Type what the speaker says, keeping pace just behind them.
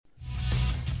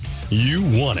You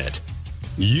want it.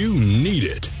 You need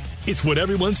it. It's what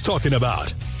everyone's talking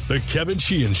about. The Kevin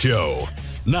Sheehan Show.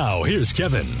 Now, here's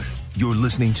Kevin. You're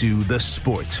listening to The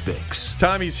Sports Fix.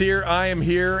 Tommy's here, I am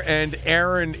here, and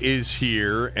Aaron is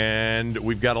here. And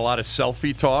we've got a lot of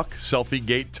selfie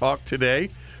gate talk today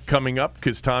coming up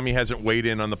because Tommy hasn't weighed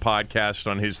in on the podcast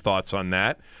on his thoughts on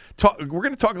that. We're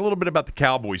going to talk a little bit about the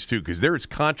Cowboys, too, because there is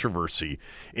controversy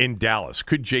in Dallas.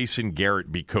 Could Jason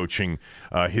Garrett be coaching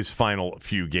his final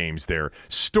few games there?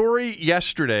 Story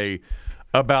yesterday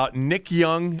about Nick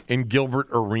Young and Gilbert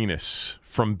Arenas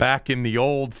from back in the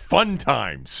old fun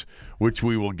times, which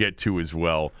we will get to as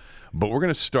well. But we're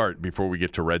going to start, before we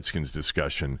get to Redskins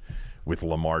discussion, with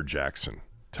Lamar Jackson,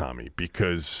 Tommy,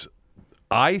 because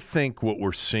I think what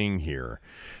we're seeing here.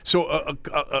 So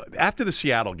after the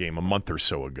Seattle game a month or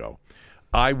so ago,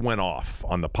 I went off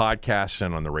on the podcast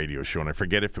and on the radio show, and I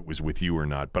forget if it was with you or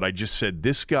not, but I just said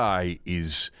this guy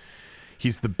he's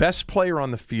the best player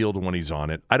on the field when he's on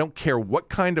it. I don't care what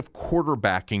kind of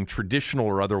quarterbacking, traditional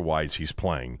or otherwise, he's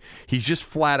playing. He's just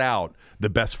flat out the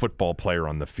best football player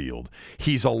on the field.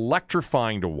 He's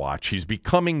electrifying to watch. He's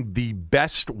becoming the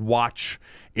best watch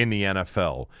in the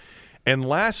NFL. And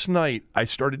last night, I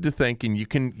started to think, and you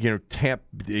can, you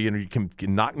can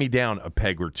knock me down a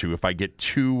peg or two if I get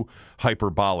too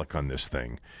hyperbolic on this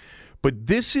thing. But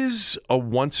this is a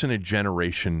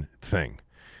once-in-a-generation thing.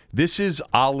 This is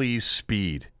Ali's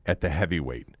speed at the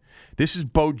heavyweight. This is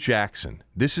Bo Jackson.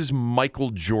 This is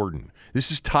Michael Jordan. This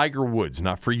is Tiger Woods,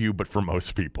 not for you, but for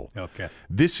most people. Okay.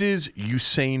 This is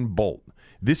Usain Bolt.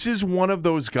 This is one of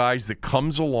those guys that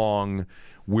comes along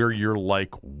where you're like,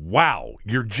 wow,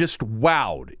 you're just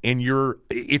wowed, and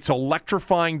it's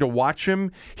electrifying to watch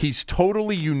him. He's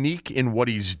totally unique in what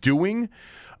he's doing,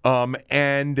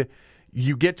 and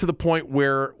you get to the point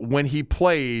where when he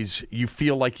plays, you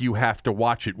feel like you have to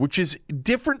watch it, which is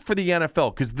different for the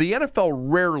NFL, because the NFL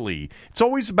rarely, it's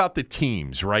always about the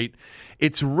teams, right?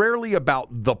 It's rarely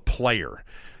about the player.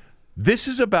 This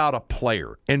is about a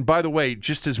player. And by the way,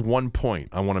 just as one point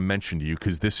I want to mention to you,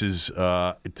 because this is,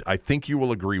 I think you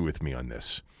will agree with me on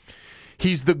this.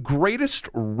 He's the greatest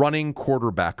running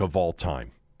quarterback of all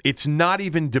time. It's not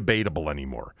even debatable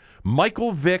anymore.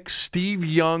 Michael Vick, Steve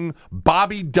Young,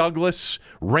 Bobby Douglas,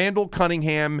 Randall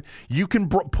Cunningham, you can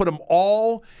put them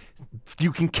all,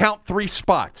 you can count 3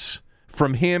 spots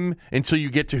from him until you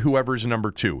get to whoever's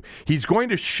number 2. He's going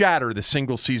to shatter the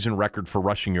single-season record for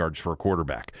rushing yards for a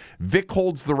quarterback. Vic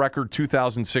holds the record,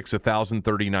 2006,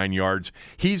 1,039 yards.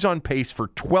 He's on pace for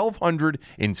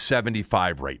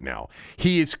 1,275 right now.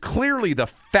 He is clearly the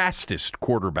fastest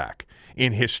quarterback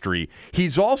in history.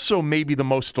 He's also maybe the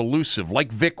most elusive,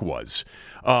 like Vic was.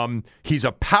 He's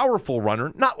a powerful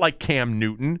runner, not like Cam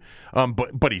Newton,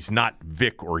 but he's not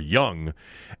Vic or Young.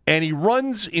 And he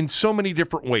runs in so many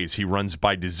different ways. He runs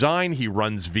by design. He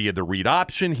runs via the read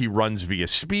option. He runs via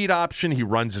speed option. He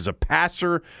runs as a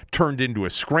passer turned into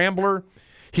a scrambler.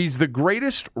 He's the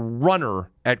greatest runner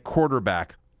at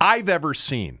quarterback I've ever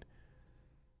seen.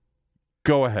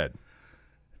 Go ahead.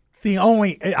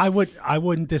 I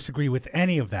wouldn't disagree with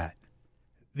any of that.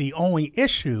 The only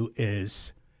issue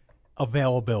is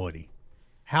availability.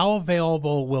 How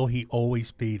available will he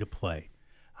always be to play?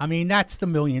 I mean, that's the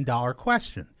million-dollar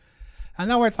question. In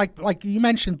other words, like you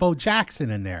mentioned Bo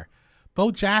Jackson in there. Bo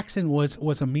Jackson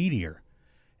was a meteor,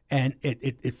 and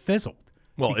it fizzled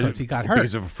because he got hurt.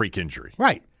 Because of a freak injury.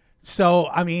 Right. So,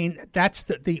 I mean, that's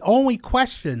the only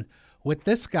question with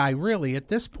this guy really at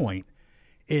this point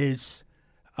is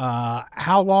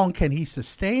how long can he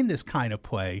sustain this kind of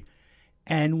play?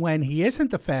 And when he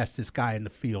isn't the fastest guy in the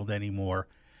field anymore,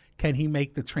 can he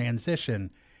make the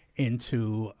transition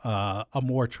into a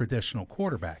more traditional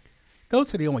quarterback?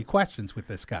 Those are the only questions with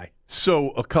this guy.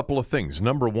 So a couple of things.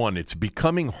 Number one, it's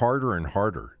becoming harder and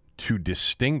harder to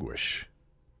distinguish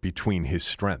between his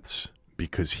strengths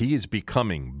because he is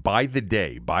becoming, by the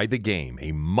day, by the game,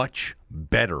 a much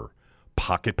better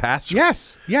pocket passer.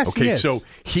 Yes, okay, he is. So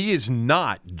he is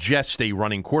not just a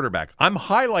running quarterback. I'm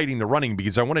highlighting the running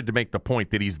because I wanted to make the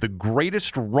point that he's the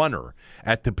greatest runner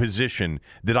at the position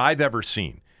that I've ever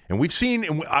seen. And we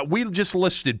just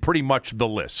listed pretty much the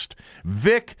list.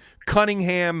 Vic,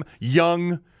 Cunningham,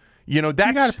 Young, that's... You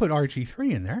got to put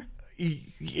RG3 in there.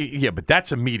 Yeah, but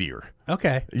that's a meteor.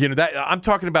 Okay. That I'm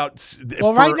talking about...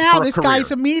 Well, right now, this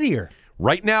guy's a meteor.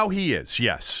 Right now, he is,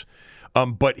 yes.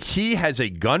 But he has a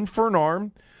gun for an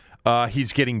arm.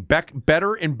 He's getting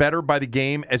better and better by the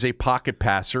game as a pocket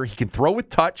passer. He can throw with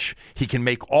touch. He can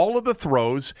make all of the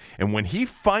throws. And when he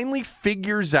finally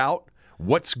figures out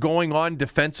what's going on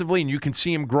defensively, and you can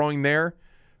see him growing there,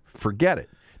 forget it.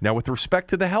 Now, with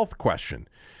respect to the health question,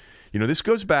 This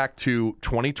goes back to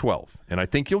 2012, and I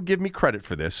think you'll give me credit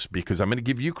for this because I'm going to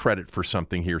give you credit for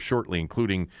something here shortly,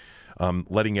 including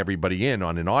letting everybody in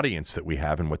on an audience that we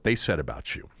have and what they said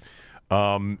about you.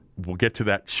 We'll get to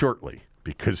that shortly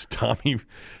because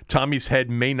Tommy's head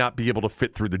may not be able to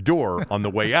fit through the door on the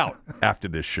way out after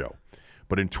this show.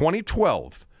 But in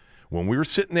 2012, when we were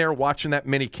sitting there watching that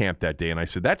mini camp that day, and I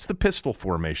said, that's the pistol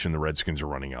formation the Redskins are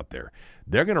running out there.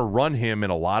 They're going to run him in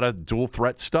a lot of dual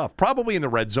threat stuff, probably in the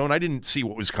red zone. I didn't see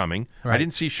what was coming. Right. I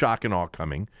didn't see shock and awe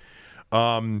coming.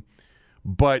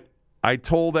 But I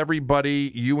told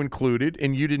everybody, you included,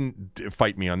 and you didn't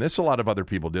fight me on this. A lot of other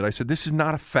people did. I said, this is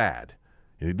not a fad.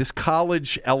 This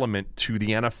college element to the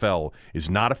NFL is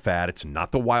not a fad. It's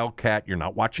not the Wildcat. You're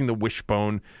not watching the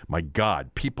Wishbone. My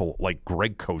God, people like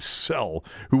Greg Cosell,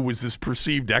 who was this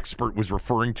perceived expert, was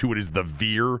referring to it as the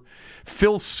veer.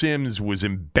 Phil Simms was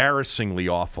embarrassingly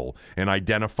awful in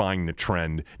identifying the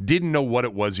trend. Didn't know what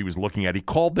it was he was looking at. He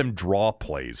called them draw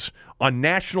plays on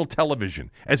national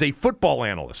television as a football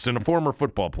analyst and a former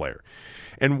football player.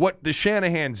 And what the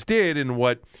Shanahans did and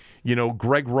what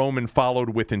Greg Roman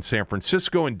followed with in San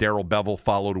Francisco and Darrell Bevell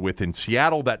followed with in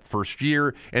Seattle that first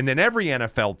year, and then every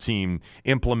NFL team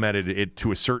implemented it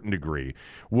to a certain degree,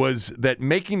 was that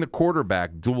making the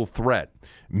quarterback dual threat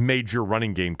made your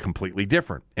running game completely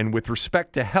different. And with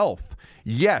respect to health,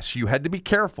 yes, you had to be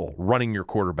careful running your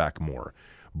quarterback more,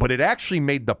 but it actually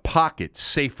made the pocket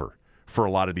safer for a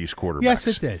lot of these quarterbacks. Yes,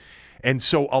 it did. And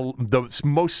so the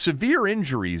most severe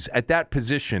injuries at that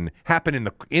position happen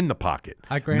in the pocket,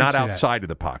 not outside of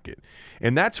the pocket.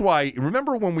 And that's why,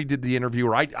 remember when we did the interview,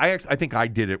 or I think I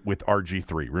did it with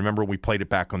RG3. Remember we played it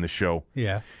back on the show?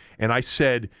 Yeah. And I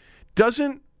said,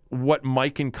 doesn't what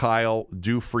Mike and Kyle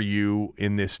do for you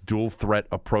in this dual threat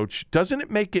approach, doesn't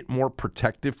it make it more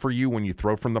protective for you when you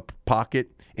throw from the pocket?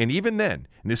 And even then,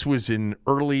 and this was in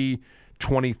early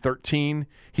 2013,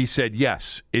 he said,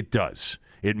 yes, it does.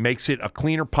 It makes it a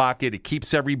cleaner pocket. It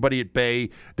keeps everybody at bay.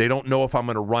 They don't know if I'm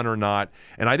going to run or not.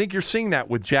 And I think you're seeing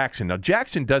that with Jackson. Now,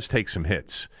 Jackson does take some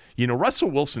hits. Russell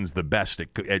Wilson's the best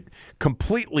at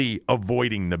completely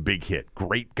avoiding the big hit.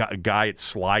 Great guy at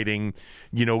sliding.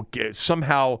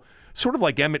 Somehow, sort of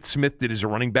like Emmitt Smith did as a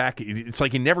running back. It's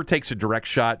like he never takes a direct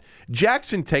shot.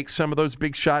 Jackson takes some of those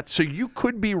big shots, so you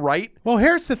could be right. Well,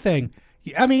 here's the thing.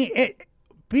 I mean,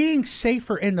 being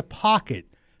safer in the pocket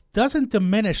doesn't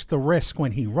diminish the risk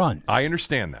when he runs. I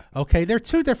understand that. Okay, they're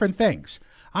two different things.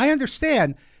 I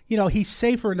understand, he's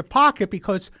safer in the pocket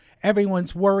because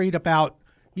everyone's worried about,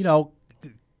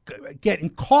 getting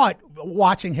caught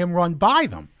watching him run by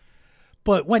them.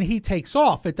 But when he takes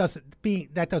off, that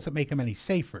doesn't make him any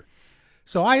safer.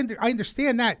 So I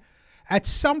understand that at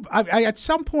some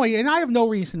point, and I have no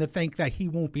reason to think that he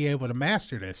won't be able to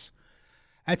master this.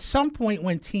 At some point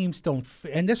when teams don't,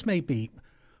 and this may be,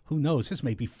 who knows, this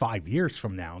may be 5 years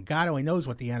from now. God only knows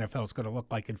what the NFL is going to look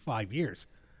like in 5 years.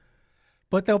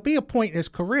 But there'll be a point in his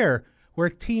career where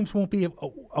teams won't be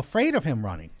afraid of him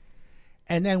running.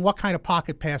 And then what kind of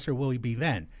pocket passer will he be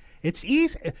then? It's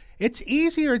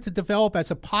easier to develop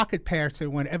as a pocket passer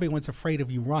when everyone's afraid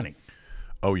of you running.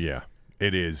 Oh, yeah,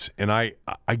 it is. And I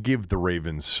give the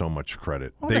Ravens so much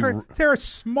credit. Well, they're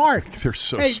smart. They're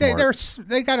so smart.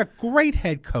 They got a great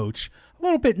head coach. A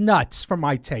little bit nuts for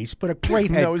my taste, but a great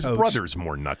head coach. No, his brother's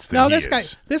more nuts than he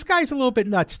is. This guy's a little bit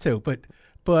nuts too, but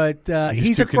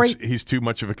he's too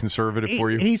much of a conservative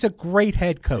for you? He's a great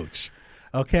head coach.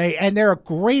 Okay, and they're a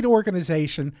great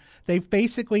organization.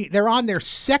 They're on their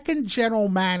second general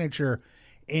manager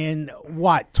in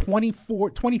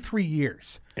 23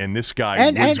 years. And this guy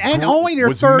and only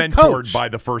their third mentored coach by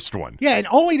the first one. Yeah, and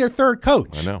only their third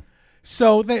coach. I know.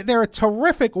 So they're a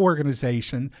terrific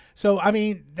organization. So I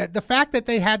mean, the fact that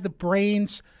they had the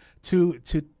brains to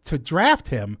draft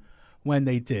him when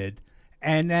they did,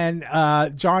 and then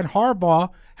John Harbaugh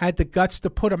had the guts to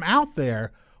put him out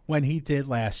there when he did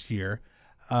last year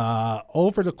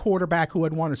over the quarterback who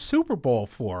had won a Super Bowl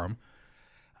for him,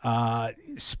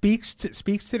 speaks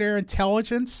to their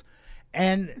intelligence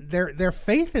and their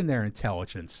faith in their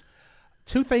intelligence.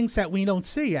 Two things that we don't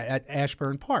see at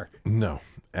Ashburn Park. No.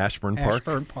 Ashburn Park?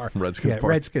 Redskins Park.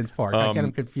 Redskins Park. I get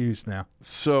them confused now.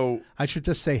 So I should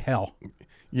just say hell.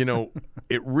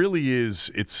 It really is.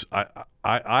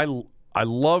 I've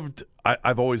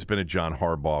always been a John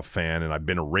Harbaugh fan, and I've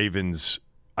been a Ravens.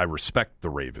 I respect the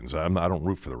Ravens. I don't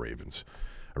root for the Ravens.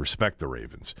 I respect the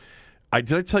Ravens.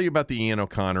 Did I tell you about the Ian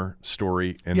O'Connor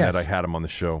story and that I had him on the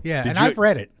show? Yeah, I've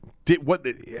read it.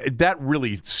 That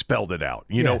really spelled it out.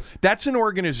 That's an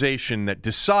organization that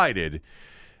decided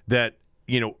that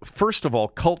first of all,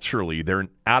 culturally, they're an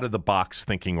out-of-the-box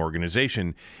thinking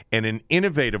organization and an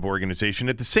innovative organization.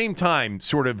 At the same time,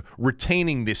 sort of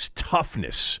retaining this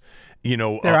toughness,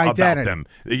 about them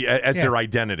as their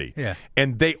identity. Yeah.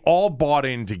 And they all bought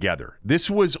in together. This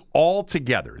was all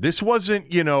together. This wasn't,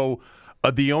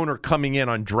 the owner coming in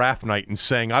on draft night and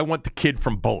saying, I want the kid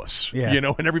from Bullis,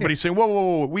 and everybody's saying,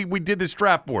 whoa, we did this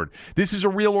draft board. This is a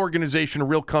real organization, a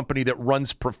real company that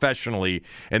runs professionally,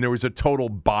 and there was a total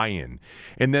buy-in.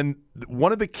 And then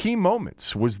one of the key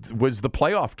moments was the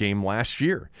playoff game last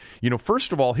year.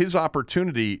 First of all,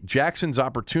 Jackson's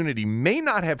opportunity may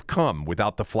not have come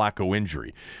without the Flacco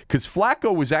injury, because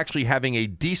Flacco was actually having a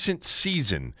decent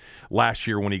season last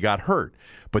year when he got hurt.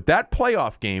 But that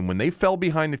playoff game, when they fell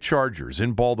behind the Chargers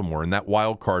in Baltimore in that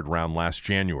wild card round last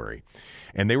January,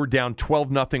 and they were down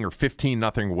 12-0 or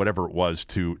 15-0 or whatever it was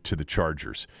to the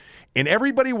Chargers, and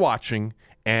everybody watching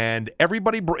and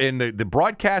everybody in the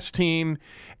broadcast team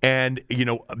and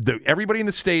everybody in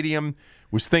the stadium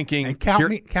was thinking, and count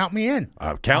me in.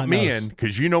 Count me in,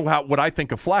 because what I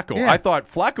think of Flacco. Yeah. I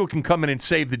thought Flacco can come in and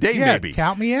save the day, maybe.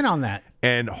 Count me in on that.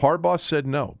 And Harbaugh said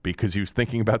no, because he was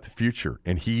thinking about the future,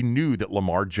 and he knew that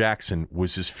Lamar Jackson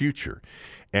was his future.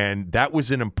 And that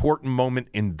was an important moment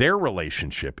in their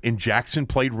relationship, and Jackson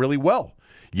played really well.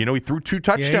 He threw 2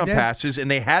 touchdown passes, and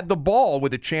they had the ball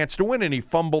with a chance to win, and he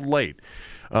fumbled late.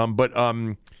 But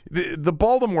the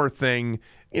Baltimore thing,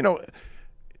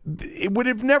 it would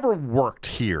have never worked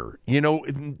here.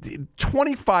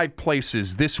 25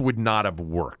 places this would not have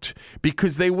worked,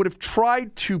 because they would have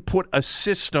tried to put a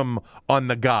system on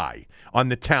the guy, on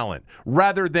the talent,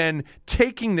 rather than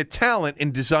taking the talent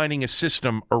and designing a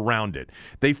system around it.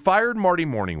 They fired Marty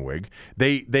Mornhinweg.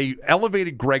 They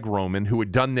elevated Greg Roman, who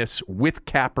had done this with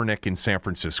Kaepernick in San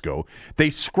Francisco. They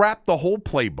scrapped the whole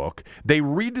playbook. They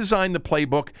redesigned the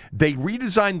playbook. They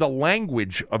redesigned the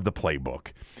language of the playbook.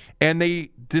 And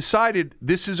they decided,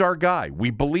 this is our guy. We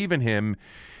believe in him.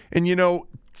 And,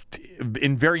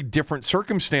 in very different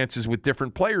circumstances with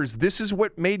different players, this is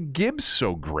what made Gibbs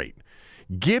so great.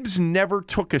 Gibbs never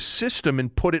took a system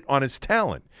and put it on his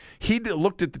talent. He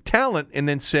looked at the talent and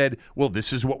then said, well,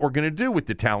 this is what we're going to do with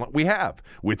the talent we have.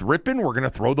 With Rippon, we're going to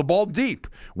throw the ball deep.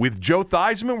 With Joe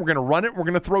Theismann, we're going to run it. We're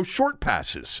going to throw short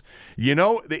passes.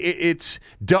 It's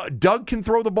Doug can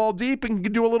throw the ball deep and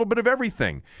can do a little bit of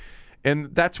everything.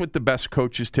 And that's what the best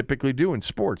coaches typically do in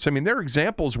sports. I mean, there are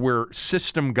examples where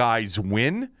system guys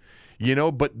win,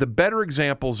 but the better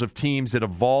examples of teams that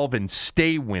evolve and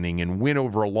stay winning and win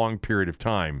over a long period of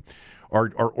time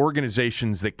are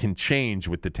organizations that can change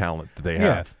with the talent that they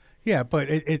have. Yeah,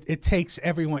 but it takes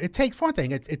everyone. It takes one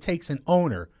thing. It takes an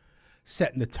owner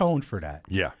setting the tone for that.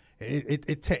 Yeah.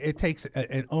 It takes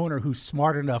an owner who's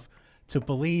smart enough to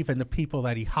believe in the people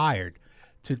that he hired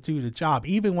to do the job,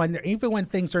 even when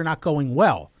things are not going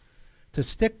well, to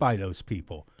stick by those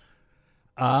people.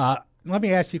 Let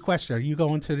me ask you a question. Are you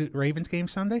going to the Ravens game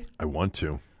Sunday? I want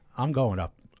to. I'm going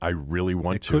up. I really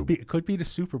want to. It could be the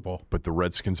Super Bowl. But the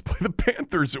Redskins play the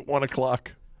Panthers at 1:00.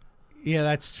 Yeah,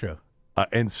 that's true.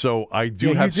 And so I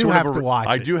do have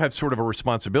sort of a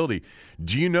responsibility.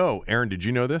 Do you know, Aaron, did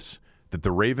you know this? That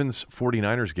the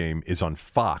Ravens-49ers game is on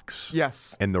Fox.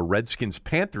 Yes. And the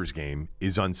Redskins-Panthers game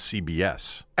is on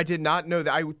CBS. I did not know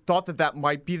that. I thought that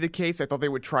might be the case. I thought they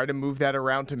would try to move that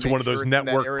around to make sure one of those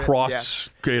network cross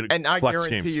And I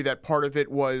guarantee games. you that part of it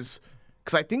was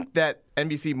because I think that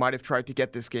NBC might have tried to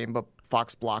get this game, but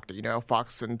Fox blocked it.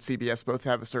 Fox and CBS both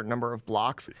have a certain number of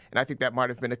blocks, and I think that might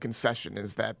have been a concession,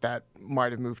 is that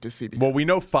might have moved to CBS. Well, we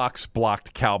know Fox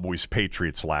blocked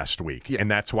Cowboys-Patriots last week, and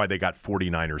that's why they got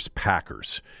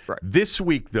 49ers-Packers. Right. This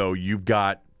week, though, you've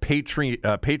got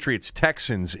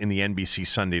Patriots-Texans in the NBC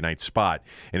Sunday night spot,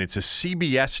 and it's a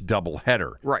CBS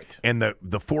doubleheader. Right. And the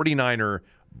 49er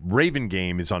Raven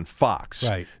game is on Fox.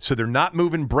 Right. So they're not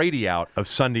moving Brady out of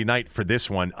Sunday night for this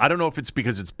one. I don't know if it's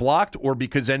because it's blocked or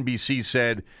because NBC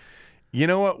said, you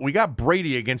know what, we got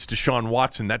Brady against Deshaun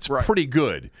Watson. That's pretty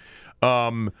good.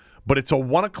 But it's a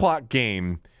 1:00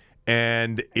 game,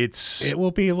 and it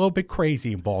will be a little bit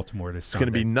crazy in Baltimore this Sunday.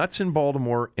 It's going to be nuts in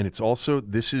Baltimore, and it's also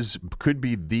could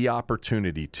be the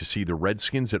opportunity to see the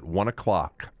Redskins at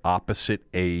 1:00 opposite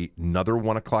another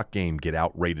 1:00 game get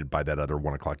outrated by that other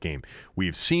 1:00 game.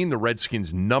 We've seen the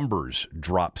Redskins' numbers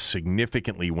drop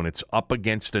significantly when it's up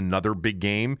against another big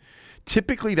game.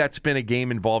 Typically, that's been a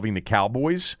game involving the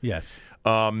Cowboys. Yes.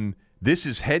 This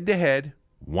is head-to-head,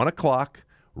 1:00,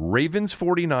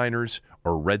 Ravens-49ers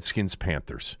or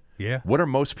Redskins-Panthers. Yeah. What are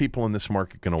most people in this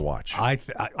market going to watch? I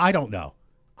don't know.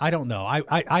 I don't know.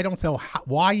 I don't know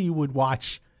why you would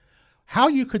watch, how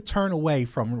you could turn away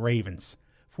from Ravens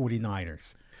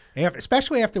 49ers,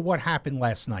 especially after what happened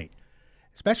last night.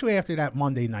 especially after that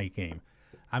Monday night game.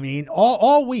 I mean,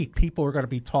 all week people are going to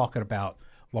be talking about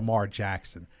Lamar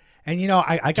Jackson. And,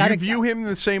 I got to view him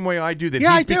the same way I do, that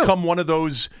Yeah, he's I do. become one of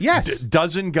those Yes.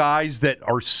 dozen guys that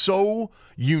are so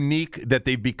unique that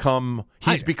he's become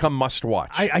must-watch.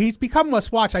 He's become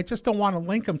must-watch. I just don't want to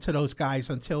link him to those guys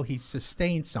until he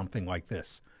sustains something like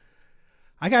this.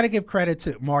 I got to give credit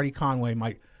to Marty Conway,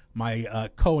 my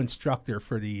co-instructor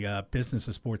for the Business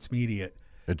of Sports Media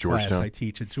At class Georgetown. I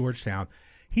teach at Georgetown.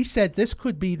 He said this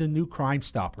could be the new Crime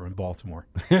Stopper in Baltimore.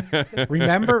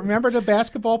 Remember the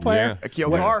basketball player? Yeah. Akil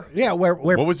Carr. Yeah, where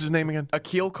What was his name again?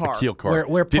 Akil Carr. Akil Carr.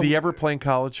 Where Did he ever play in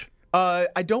college?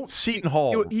 I don't. Seton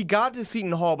Hall. He got to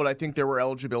Seton Hall, but I think there were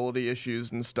eligibility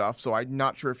issues and stuff, so I'm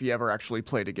not sure if he ever actually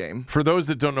played a game. For those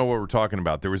that don't know what we're talking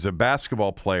about, there was a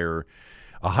basketball player,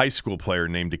 a high school player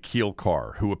named Akil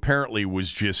Carr, who apparently was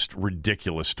just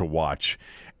ridiculous to watch.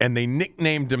 And they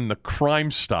nicknamed him the Crime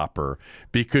Stopper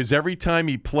because every time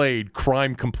he played,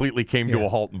 crime completely came to a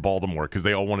halt in Baltimore because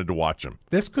they all wanted to watch him.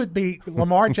 This could be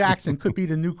Lamar Jackson could be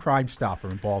the new Crime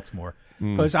Stopper in Baltimore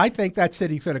because I think that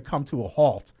city's going to come to a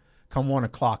halt come 1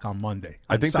 o'clock on Sunday.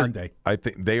 I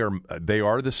think they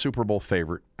are the Super Bowl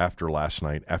favorite after last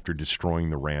night, after destroying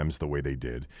the Rams the way they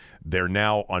did. They're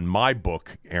now, on my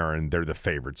book, Aaron, they're the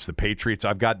favorites. The Patriots,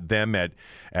 I've got them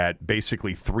at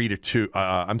basically 3-2.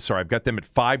 I've got them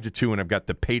at 5-2, and I've got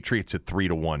the Patriots at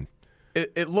 3-1.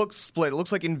 It looks split. It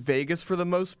looks like in Vegas, for the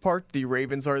most part, the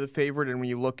Ravens are the favorite, and when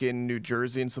you look in New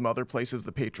Jersey and some other places,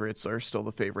 the Patriots are still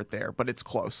the favorite there, but it's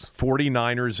close.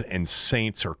 49ers and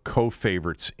Saints are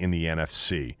co-favorites in the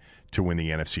NFC to win the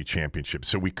NFC Championship.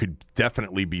 So we could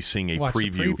definitely be seeing a Watch the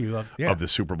preview preview of the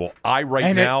Super Bowl. I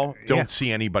don't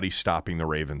see anybody stopping the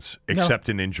Ravens except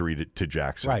an injury to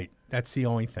Jackson. Right. That's the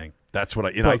only thing. That's what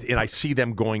I see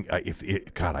them going.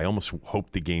 I almost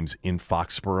hope the game's in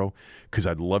Foxborough because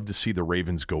I'd love to see the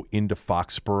Ravens go into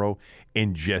Foxborough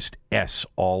and just S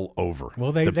all over.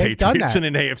 Well, the they've done Patriots that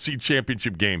in an AFC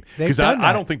Championship game They've because done I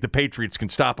that. don't think the Patriots can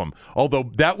stop them. Although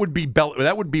that would be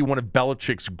one of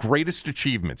Belichick's greatest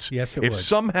achievements. Yes, it if would.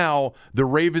 somehow the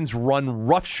Ravens run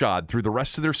roughshod through the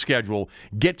rest of their schedule,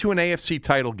 get to an AFC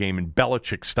title game, and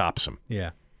Belichick stops them. Yeah.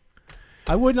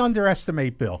 I wouldn't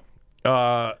underestimate Bill.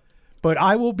 But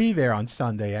I will be there on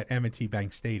Sunday at M&T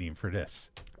Bank Stadium for this.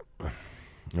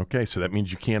 Okay, so that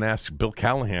means you can't ask Bill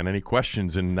Callahan any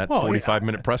questions in that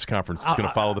 45-minute press conference that's going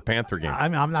to follow the Panther game.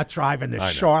 I'm not driving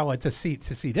to Charlotte to see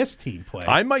this team play.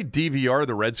 I might DVR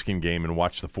the Redskin game and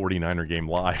watch the 49er game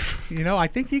live. I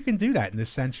think you can do that in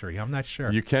this century. I'm not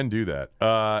sure. You can do that.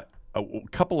 A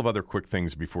couple of other quick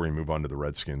things before we move on to the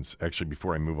Redskins. Actually,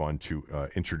 before I move on to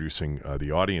introducing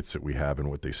the audience that we have and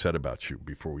what they said about you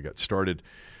before we got started.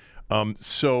 On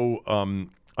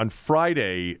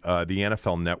Friday, the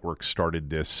NFL Network started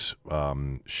this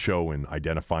show in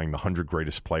identifying the 100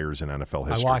 greatest players in NFL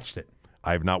history. I watched it.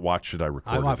 I have not watched it. I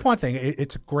recorded it. One thing,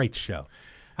 it's a great show.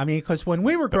 I mean, because when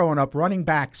we were growing up, running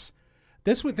backs,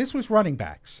 this was running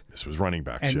backs. This was running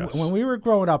backs, and yes. when we were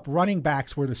growing up, running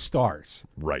backs were the stars.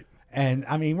 Right. And,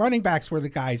 I mean, running backs were the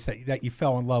guys that you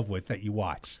fell in love with, that you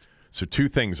watched. So two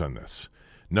things on this.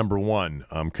 Number one,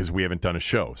 because we haven't done a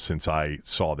show since I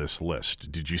saw this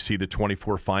list. Did you see the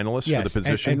 24 finalists for the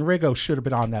position? And Rigo should have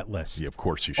been on that list. Yeah, of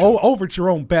course he should. Over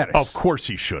Jerome Bettis. Of course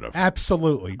he should have.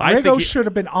 Absolutely. Rigo should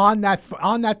have been on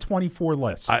that 24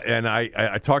 list.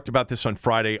 I talked about this on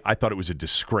Friday. I thought it was a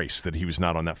disgrace that he was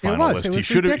not on that final list. It was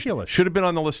he ridiculous. Should have been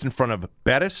on the list in front of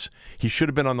Bettis. He should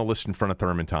have been on the list in front of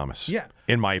Thurman Thomas. Yeah.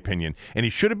 In my opinion. And he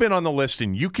should have been on the list,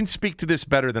 and you can speak to this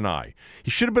better than I.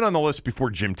 He should have been on the list before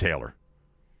Jim Taylor.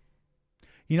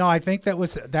 I think that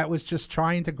was just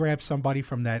trying to grab somebody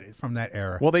from that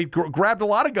era. Well, they grabbed a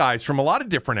lot of guys from a lot of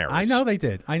different eras. I know they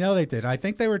did. I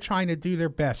think they were trying to do their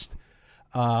best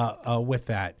with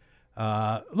that.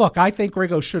 Look, I think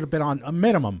Rigo should have been on a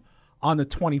minimum on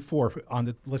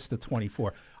the list of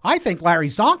 24. I think Larry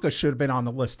Zonka should have been on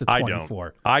the list of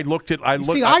 24. I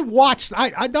watched.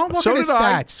 I don't look at his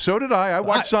stats. So did I. I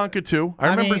watched Zonka too. I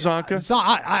remember Zonka.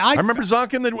 I remember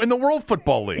Zonka in the World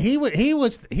Football League. He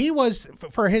was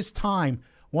for his time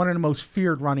one of the most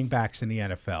feared running backs in the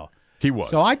NFL. He was.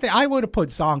 So I would have put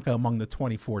Zonka among the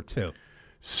 24 too.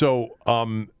 So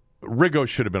Rigo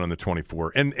should have been on the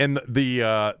 24, and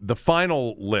the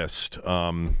final list.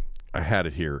 I had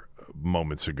it here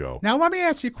moments ago. Now let me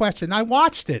ask you a question. I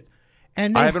watched it,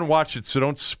 and I haven't watched it, so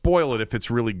don't spoil it if it's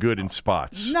really good in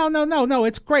spots. No,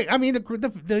 it's great. I mean,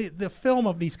 the film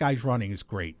of these guys running is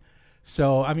great.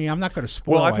 So I mean, I'm not going to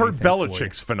spoil. Well, I've heard anything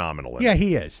Belichick's phenomenal in it. Yeah,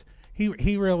 he is.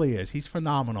 He really is. He's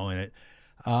phenomenal in it.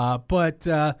 But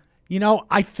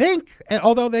I think,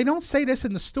 although they don't say this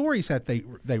in the stories that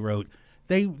they wrote,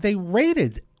 They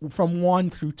rated from 1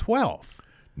 through 12.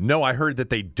 No, I heard that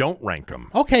they don't rank them.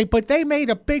 Okay, but they made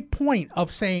a big point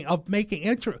of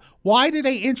making Why did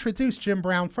they introduce Jim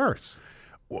Brown first?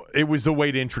 It was a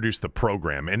way to introduce the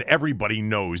program, and everybody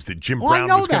knows that Jim Brown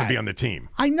was going to be on the team.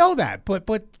 I know that, but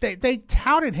they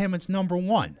touted him as number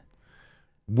 1.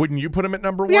 Wouldn't you put him at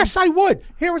number 1? Yes, I would.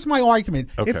 Here was my argument.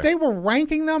 Okay. If they were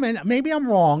ranking them, and maybe I'm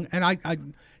wrong, and I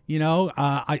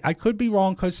could be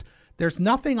wrong because there's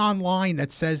nothing online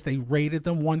that says they rated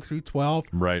them 1 through 12.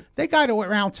 Right. They got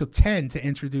around to 10 to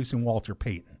introducing Walter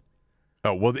Payton.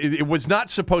 Oh, well, it was not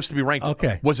supposed to be ranked.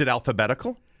 Okay. Was it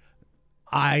alphabetical?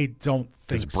 I don't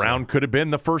think Because Brown could have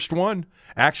been the first one.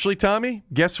 Actually, Tommy,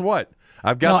 guess what?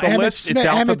 I've got No, the list. It's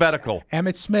alphabetical.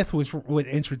 Emmett Smith was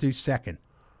introduced second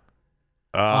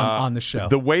on the show.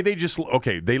 The way they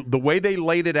the way they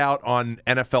laid it out on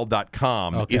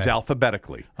NFL.com is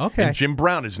alphabetically. Okay. And Jim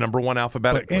Brown is number 1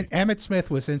 alphabetically. But Emmett Smith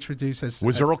was introduced as...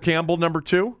 Was Earl Campbell number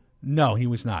 2? No, he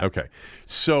was not. Okay.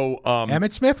 So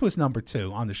Emmett Smith was number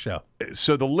 2 on the show.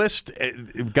 So the list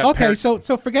got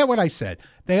so forget what I said.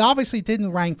 They obviously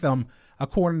didn't rank them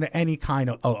according to any kind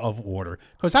of order,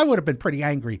 because I would have been pretty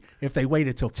angry if they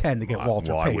waited till 10 to get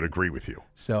Walter Payton. I would agree with you.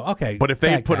 So, okay. But if they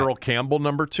had put Earl Campbell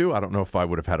number 2, I don't know if I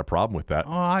would have had a problem with that.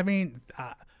 Oh, I mean,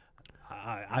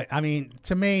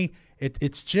 to me,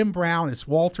 it's Jim Brown, it's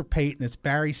Walter Payton, it's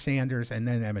Barry Sanders, and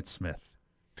then Emmett Smith.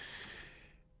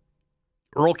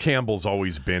 Earl Campbell's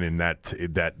always been in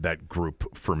that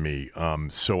group for me,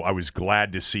 so I was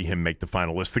glad to see him make the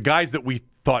final list. The guys that we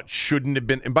thought shouldn't have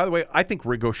been, and by the way, I think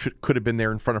Riggo could have been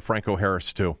there in front of Franco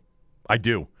Harris too. I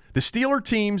do. The Steeler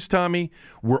teams, Tommy,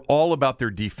 were all about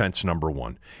their defense, number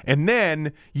 1, and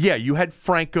then you had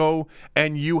Franco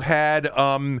and you had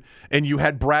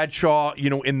Bradshaw,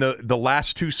 in the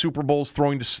last 2 Super Bowls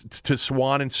throwing to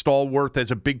Swan and Stallworth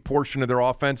as a big portion of their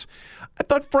offense. I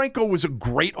thought Franco was a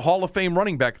great Hall of Fame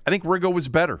running back. I think Riggo was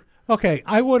better. Okay,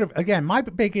 I would have. Again, my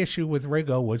big issue with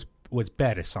Riggo was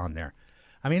Bettis on there.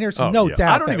 I mean, there's no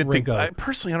doubt that Riggo.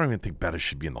 Personally, I don't even think Bettis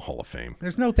should be in the Hall of Fame.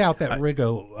 There's no doubt that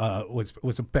Riggo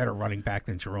was a better running back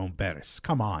than Jerome Bettis.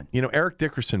 Come on. Eric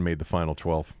Dickerson made the final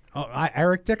 12.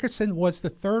 Eric Dickerson was the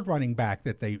 3rd running back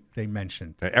that they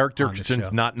mentioned. Eric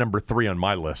Dickerson's not number 3 on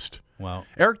my list. Well,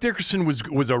 Eric Dickerson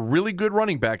was a really good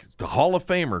running back, the Hall of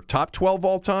Famer, top 12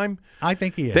 all time. I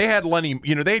think he is. They had Lenny,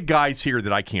 they had guys here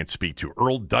that I can't speak to.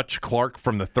 Earl Dutch Clark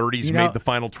from the 30s made the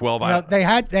final 12. They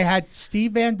had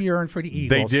Steve Van Buren for the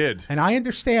Eagles. They did. And I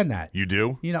understand that. You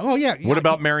do? What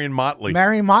about Marion Motley?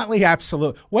 Marion Motley,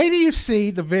 absolutely. Wait till you see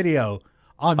the video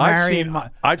on Marion Motley.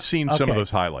 I've seen some of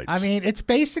those highlights. I mean, it's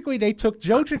basically they took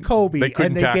Joe Jacoby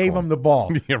and they gave him the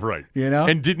ball. Yeah, right.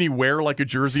 And didn't he wear like a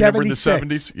jersey number in the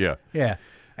 70s? Yeah. Yeah.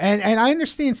 And I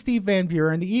understand Steve Van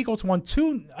Buren. The Eagles won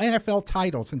 2 NFL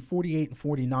titles in 48 and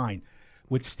 49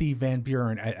 with Steve Van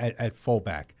Buren at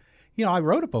fullback. I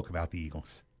wrote a book about the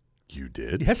Eagles. You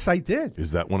did? Yes, I did.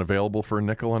 Is that one available for a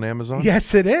nickel on Amazon?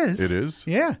 Yes, it is. It is?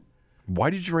 Yeah. Why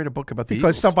did you write a book about the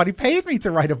Eagles? Because somebody paid me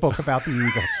to write a book about the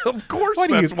Eagles. Of course,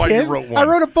 that's why you wrote one.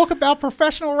 I wrote a book about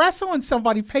professional wrestling.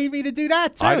 Somebody paid me to do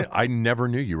that, too. I never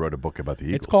knew you wrote a book about the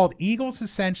Eagles. It's called Eagles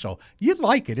Essential. You'd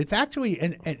like it. It's actually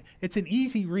it's an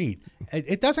easy read.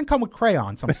 It doesn't come with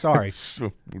crayons. I'm sorry.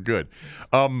 Good.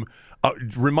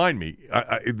 Remind me,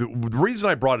 the reason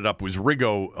I brought it up was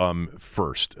Riggo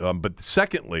first. But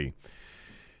secondly,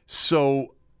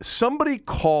 so somebody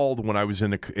called when I was in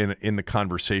the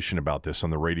conversation about this on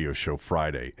the radio show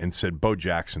Friday and said, Bo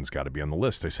Jackson's got to be on the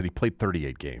list. I said, he played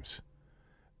 38 games.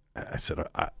 I said,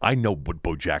 I know what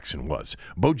Bo Jackson was.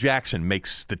 Bo Jackson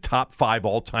makes the top 5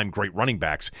 all-time great running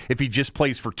backs if he just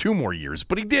plays for 2 more years,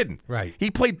 but he didn't. Right. He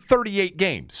played 38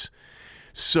 games.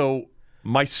 So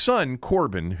my son,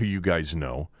 Corbin, who you guys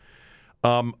know,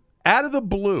 out of the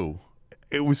blue,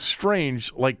 it was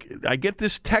strange. Like, I get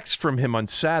this text from him on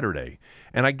Saturday,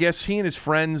 and I guess he and his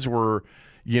friends were,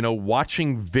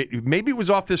 watching. Maybe it was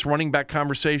off this running back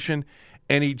conversation,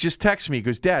 and he just texted me. He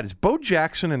goes, Dad, is Bo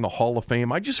Jackson in the Hall of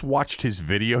Fame? I just watched his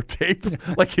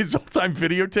videotape, like his all-time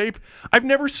videotape.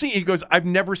 He goes, I've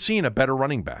never seen a better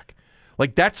running back.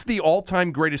 Like, that's the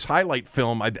all-time greatest highlight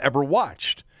film I've ever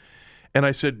watched. And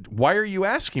I said, why are you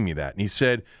asking me that? And he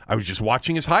said, I was just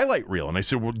watching his highlight reel. And I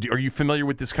said, well, are you familiar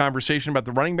with this conversation about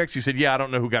the running backs? He said, yeah, I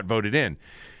don't know who got voted in.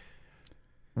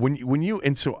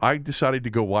 And so I decided to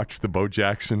go watch the Bo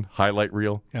Jackson highlight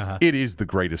reel. Uh-huh. It is the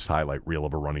greatest highlight reel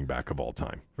of a running back of all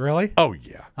time. Really? Oh,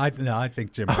 yeah. I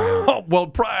think Jim Brown.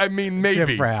 Well, maybe.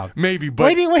 Jim Brown. Maybe, but...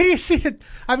 Wait till you see it.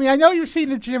 I mean, I know you've seen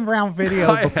the Jim Brown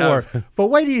video before, but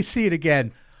wait till you see it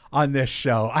again on this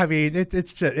show. I mean,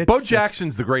 it's Bo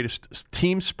Jackson's the greatest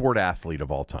team sport athlete of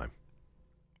all time.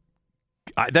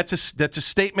 That's a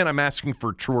statement I'm asking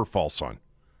for true or false on.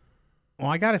 Well,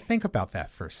 I got to think about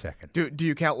that for a second. Do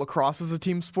you count lacrosse as a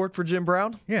team sport for Jim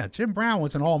Brown? Yeah, Jim Brown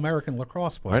was an All-American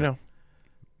lacrosse player. I know.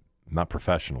 Not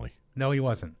professionally. No, he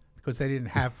wasn't, because they didn't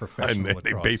have professional And lacrosse.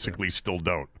 they basically still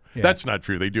don't. Yeah. That's not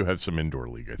true. They do have some indoor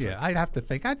league, I think. Yeah, I'd have to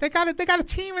think. They got a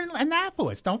team in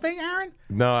Annapolis, don't they, Aaron?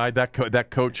 No,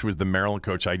 that coach was the Maryland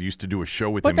coach. I used to do a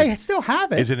show with But him. they still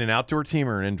have it. Is it an outdoor team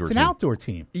or an indoor It's team? an outdoor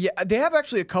team. Yeah, they have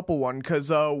actually a couple one because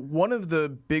one of the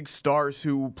big stars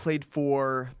who played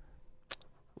one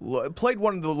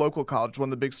of the local colleges, one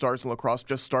of the big stars in lacrosse,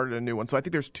 just started a new one. So I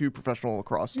think there's 2 professional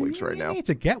lacrosse leagues right now. You need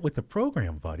to get with the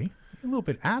program, buddy. You're a little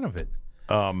bit out of it.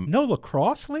 No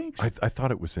lacrosse leagues? I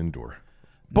thought it was indoor.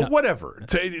 But whatever.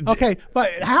 Okay, but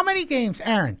how many games,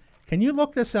 Aaron, can you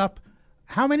look this up?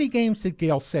 How many games did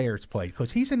Gale Sayers play?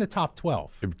 Because he's in the top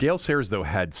 12. If Gale Sayers, though,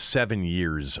 had 7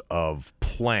 years of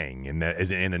playing in a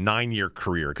 9-year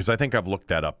career, because I think I've looked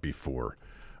that up before.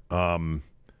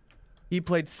 He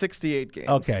played 68 games.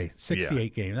 Okay,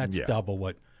 68 games. That's double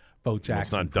what Bo Jackson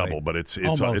It's not played. double, but it's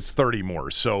Almost. 30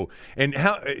 more. So, and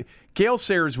how Gale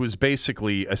Sayers was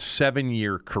basically a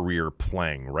 7-year career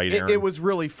playing, right, Aaron? It was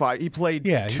really 5. He played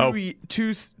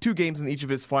two games in each of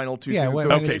his final 2 Yeah, seasons. when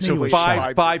So okay, his knee so was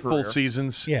five career. full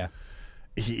seasons. Yeah.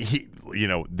 He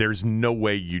there's no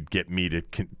way you'd get me to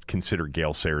consider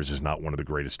Gale Sayers as not one of the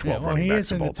greatest 12 running he backs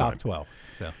is in of the all top time. 12.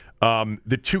 So.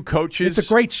 The 2 coaches. It's a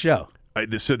great show.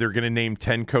 So they're going to name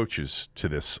 10 coaches to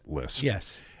this list.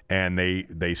 Yes. And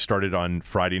they started on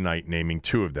Friday night naming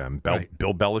 2 of them. Right.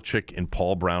 Bill Belichick and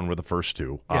Paul Brown were the first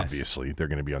 2. Yes. Obviously, they're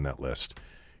going to be on that list.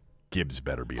 Gibbs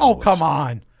better be on Oh, the list. come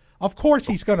on. Of course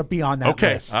he's going to be on that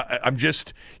Okay, list. I'm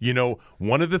just,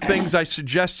 one of the things I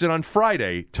suggested on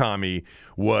Friday, Tommy,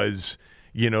 was,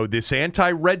 this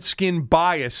anti-Redskin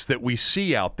bias that we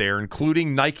see out there,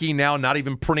 including Nike now not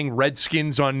even printing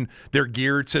Redskins on their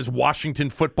gear. It says Washington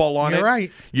football on it. You're right.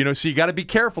 So you got to be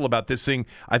careful about this thing.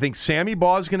 I think Sammy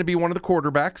Baugh is going to be one of the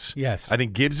quarterbacks. Yes. I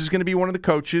think Gibbs is going to be one of the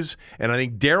coaches. And I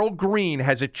think Darryl Green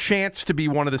has a chance to be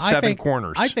one of the 7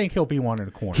 corners. I think he'll be one of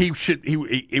the corners.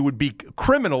 It would be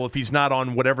criminal if he's not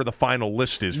on whatever the final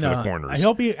list is for the corners.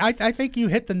 He'll be. I think you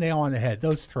hit the nail on the head.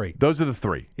 Those 3. Those are the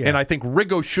 3. Yeah. And I think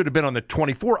Riggo should have been on the 24.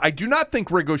 I do not think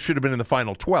Riggo should have been in the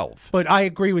final 12. But I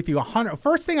agree with you 100.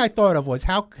 First thing I thought of was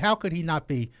how could he not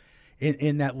be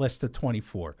in that list of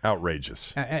 24?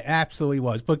 Outrageous. Absolutely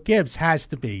was. But Gibbs has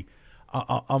to be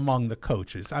among the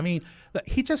coaches. I mean,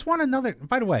 he just won another.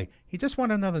 By the way, he just won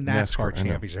another NASCAR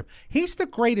championship. He's the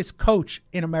greatest coach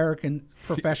in American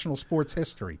professional sports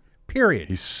history. Period.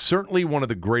 He's certainly one of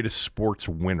the greatest sports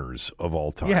winners of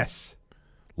all time. Yes.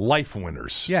 Life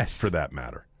winners. Yes. For that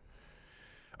matter.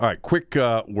 All right, quick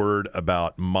word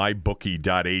about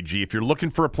mybookie.ag. If you're looking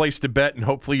for a place to bet, and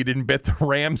hopefully you didn't bet the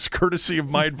Rams, courtesy of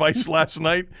my advice last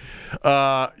night,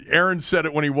 Aaron said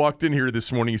it when he walked in here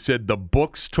this morning. He said the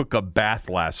books took a bath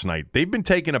last night. They've been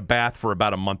taking a bath for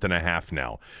about a month and a half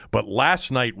now. But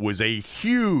last night was a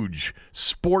huge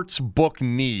sports book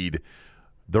need.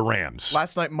 The Rams.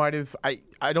 Last night might have,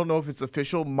 I don't know if it's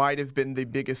official, might have been the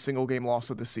biggest single game loss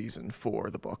of the season for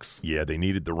the books. Yeah, they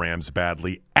needed the Rams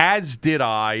badly, as did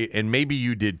I, and maybe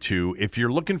you did too. If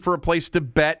you're looking for a place to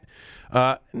bet,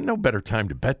 no better time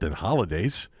to bet than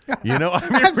holidays.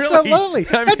 Absolutely. Really,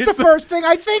 that's the first thing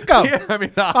I think of. Yeah,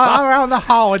 around the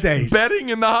holidays. Betting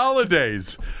in the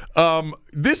holidays.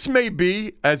 This may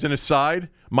be, as an aside,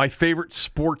 my favorite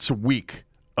sports week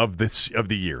of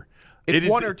the year. It's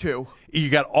one or two. You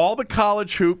got all the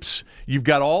college hoops. You've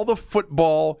got all the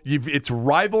football. It's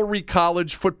rivalry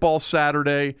college football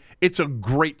Saturday. It's a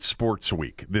great sports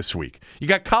week this week. You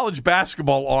got college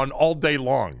basketball on all day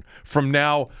long from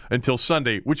now until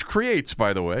Sunday, which creates,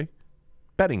 by the way,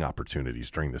 betting opportunities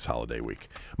during this holiday week.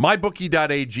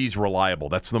 MyBookie.ag is reliable.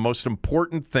 That's the most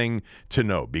important thing to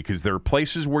know because there are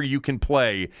places where you can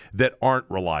play that aren't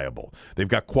reliable. They've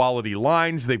got quality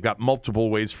lines. They've got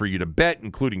multiple ways for you to bet,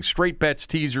 including straight bets,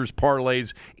 teasers,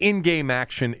 parlays, in-game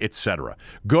action, etc.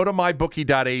 Go to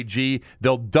MyBookie.ag.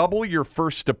 They'll double your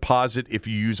first deposit if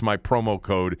you use my promo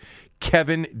code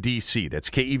Kevin DC. That's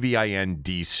Kevin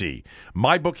DC.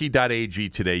 MyBookie.ag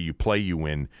today. You play, you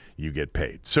win, you get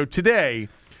paid. So today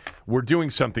we're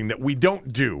doing something that we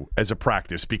don't do as a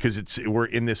practice because we're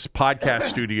in this podcast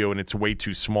studio and it's way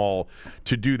too small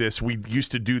to do this. We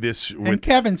used to do this with... And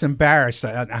Kevin's embarrassed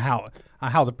at how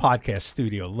the podcast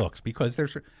studio looks because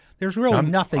there's really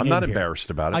nothing I'm in not here.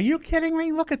 embarrassed about it. Are you kidding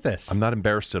me? Look at this. I'm not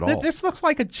embarrassed at all. This looks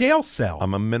like a jail cell.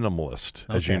 I'm a minimalist,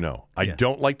 as Okay. you know. I Yeah.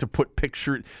 don't like to put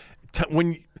pictures...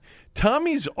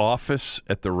 Tommy's office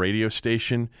at the radio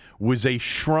station was a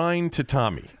shrine to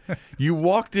Tommy. You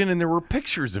walked in and there were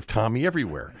pictures of Tommy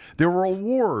everywhere. There were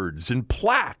awards and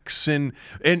plaques and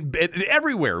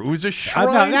everywhere. It was a shrine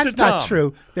no, that's to Tom. not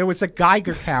true. There was a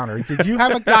Geiger counter. Did you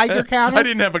have a Geiger counter? I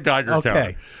didn't have a Geiger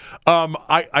Okay. counter.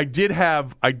 I did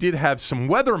have some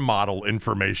weather model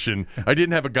information. I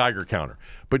didn't have a Geiger counter.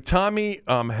 But Tommy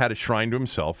had a shrine to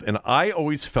himself, and I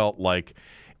always felt like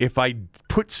if I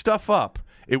put stuff up,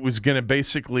 it was going to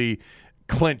basically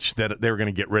clinch that they were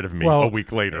going to get rid of me a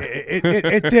week later.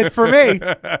 It did for me.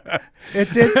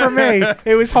 It did for me.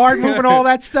 It was hard moving all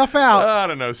that stuff out. I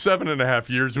don't know. 7.5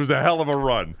 years was a hell of a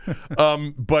run.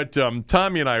 But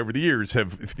Tommy and I, over the years,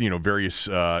 have various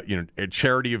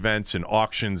charity events and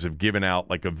auctions have given out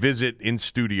like a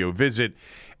in-studio visit.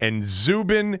 And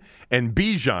Zubin and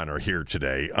Bijan are here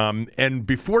today. And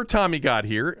before Tommy got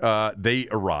here, they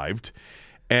arrived.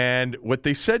 And what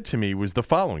they said to me was the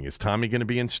following: is Tommy going to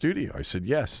be in studio? I said,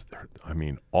 yes.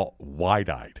 All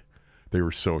wide-eyed. They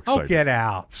were so excited. Oh, get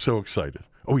out. So excited.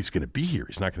 Oh, he's going to be here.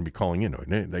 He's not going to be calling in.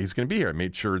 No, he's going to be here. I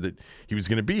made sure that he was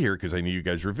going to be here because I knew you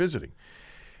guys were visiting.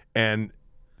 And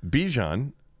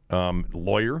Bijan,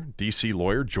 lawyer, D.C.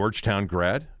 lawyer, Georgetown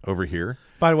grad over here.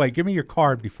 By the way, give me your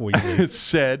card before you leave.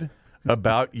 Said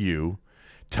about you,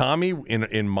 Tommy,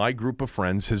 in my group of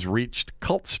friends, has reached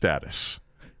cult status.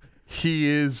 He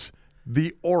is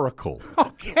the oracle.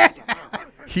 Okay.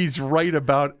 He's right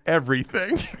about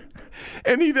everything.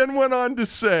 And he then went on to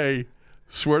say,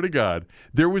 swear to God,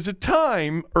 there was a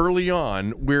time early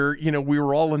on where, we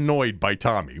were all annoyed by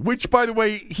Tommy, which, by the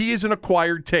way, he is an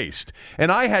acquired taste.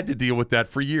 And I had to deal with that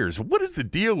for years. What is the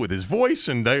deal with his voice?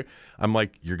 And I'm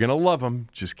like, you're going to love him.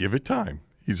 Just give it time.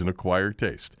 He's an acquired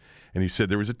taste. And he said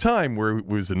there was a time where it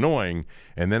was annoying.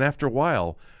 And then after a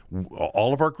while,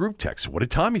 all of our group texts, what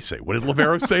did Tommy say? What did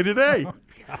Lavero say today?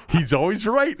 He's always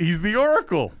right. He's the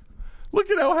oracle. Look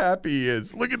at how happy he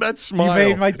is. Look at that smile.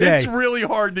 You made my day. It's really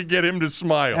hard to get him to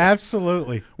smile.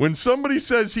 Absolutely. When somebody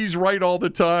says he's right all the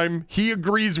time, he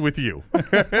agrees with you.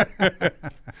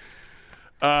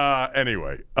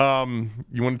 Anyway,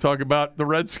 you want to talk about the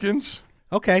Redskins?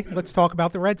 Okay, let's talk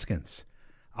about the Redskins.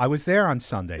 I was there on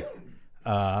Sunday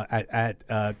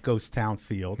at Ghost Town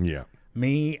Field. Yeah.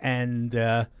 Me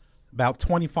and about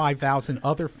 25,000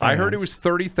 other fans. I heard it was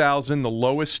 30,000, the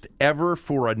lowest ever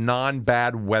for a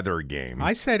non-bad weather game.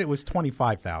 I said it was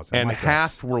 25,000. And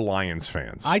half were Lions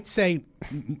fans. I'd say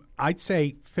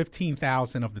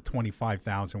 15,000 of the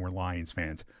 25,000 were Lions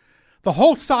fans. The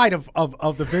whole side of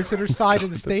the visitor side of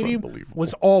the stadium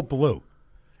was all blue.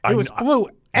 It was blue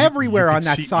everywhere on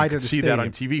that side of the stadium. You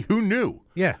could see that on TV. Who knew?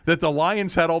 Yeah. That the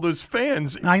Lions had all those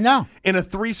fans. I know. In a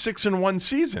 3-6-1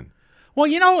 season. Well,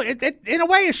 in a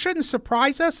way, it shouldn't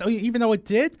surprise us, even though it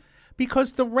did,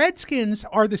 because the Redskins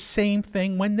are the same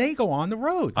thing when they go on the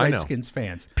road, Redskins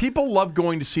fans. People love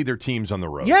going to see their teams on the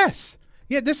road. Yes.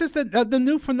 Yeah, this is the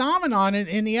new phenomenon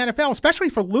in the NFL, especially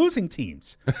for losing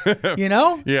teams.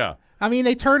 Yeah. I mean,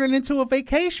 they turn it into a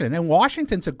vacation, and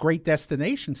Washington's a great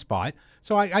destination spot,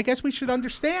 so I guess we should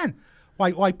understand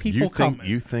why people come.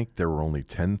 You think there were only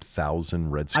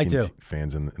 10,000 Redskins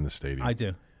fans in the stadium? I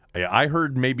do. I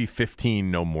heard maybe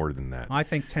 15, no more than that. I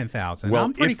think 10,000. Well,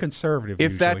 I'm pretty conservative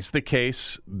If usually. that's the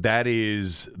case, that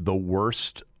is the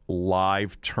worst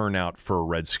live turnout for a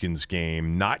Redskins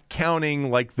game, not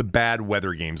counting like the bad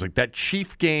weather games. Like that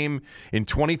Chief game in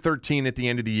 2013 at the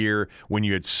end of the year when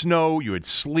you had snow, you had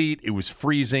sleet, it was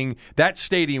freezing. That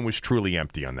stadium was truly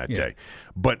empty on that day.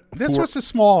 But this was the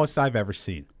smallest I've ever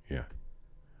seen. Yeah.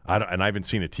 And I haven't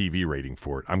seen a TV rating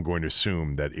for it. I'm going to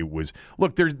assume that it was.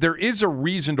 Look, there is a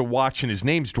reason to watch, and his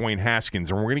name's Dwayne Haskins,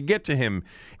 and we're going to get to him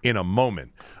in a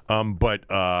moment.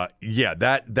 That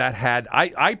had.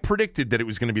 I predicted that it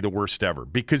was going to be the worst ever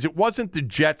because it wasn't the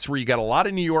Jets where you got a lot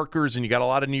of New Yorkers and you got a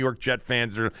lot of New York Jet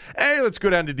fans that are, hey, let's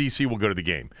go down to D.C. We'll go to the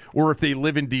game. Or if they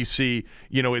live in D.C.,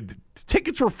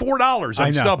 tickets were $4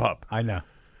 on StubHub. I know.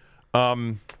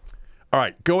 All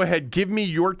right, go ahead. Give me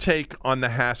your take on the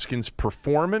Haskins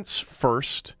performance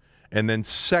first, and then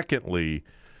secondly,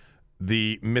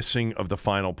 the missing of the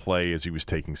final play as he was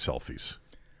taking selfies.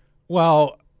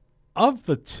 Well, of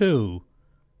the two,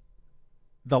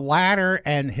 the latter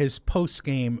and his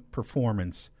post-game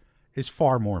performance is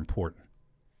far more important.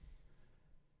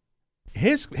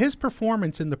 His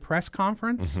performance in the press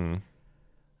conference,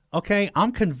 okay,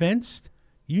 I'm convinced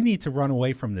you need to run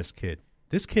away from this kid.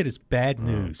 This kid is bad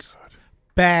news.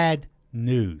 Bad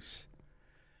news.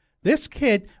 This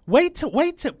kid, wait till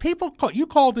you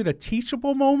called it a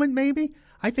teachable moment, maybe?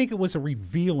 I think it was a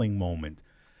revealing moment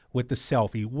with the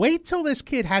selfie. Wait till this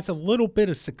kid has a little bit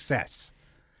of success.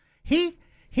 He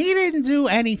didn't do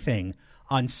anything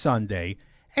on Sunday,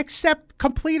 except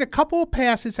complete a couple of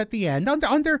passes at the end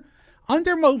under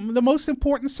the most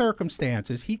important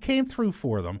circumstances. He came through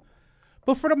for them,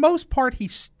 but for the most part, he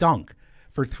stunk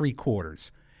for 3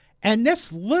 quarters. And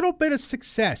this little bit of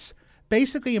success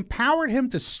basically empowered him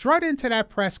to strut into that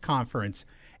press conference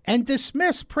and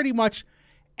dismiss pretty much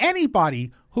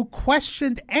anybody who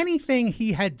questioned anything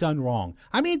he had done wrong.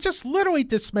 I mean, just literally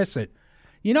dismiss it.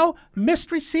 You know,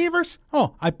 missed receivers?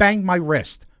 Oh, I banged my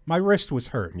wrist. My wrist was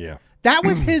hurt. Yeah. That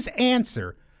was his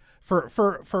answer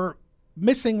for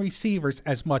missing receivers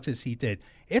as much as he did.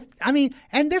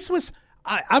 And this was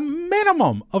a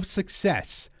minimum of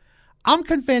success. I'm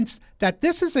convinced that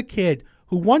this is a kid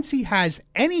who, once he has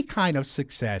any kind of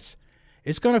success,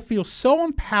 is going to feel so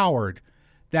empowered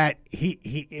that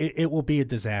it will be a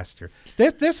disaster.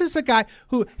 This is a guy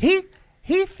who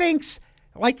he thinks,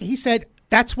 like he said,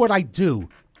 that's what I do.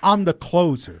 I'm the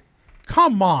closer.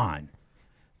 Come on.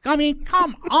 I mean,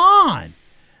 come on.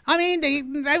 I mean,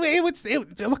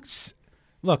 it looks.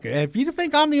 Look, if you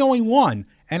think I'm the only one,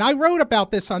 and I wrote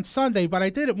about this on Sunday, but I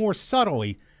did it more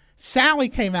subtly. Sally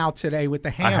came out today with the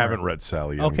hammer. I haven't read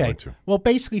Sally yet. Okay. I'm going to. Well,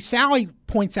 basically, Sally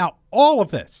points out all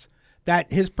of this,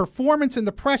 that his performance in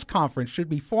the press conference should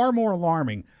be far more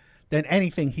alarming than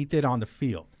anything he did on the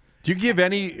field. Do you give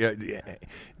any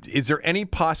is there any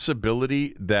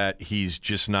possibility that he's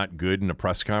just not good in a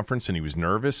press conference and he was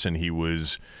nervous and he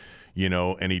was,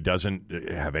 and he doesn't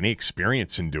have any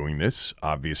experience in doing this,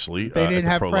 obviously. They didn't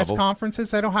have press level.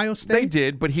 conferences at Ohio State? They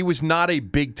did, but he was not a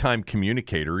big-time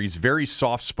communicator. He's very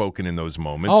soft-spoken in those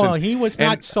moments. Oh, he was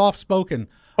not soft-spoken.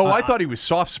 Oh, I thought he was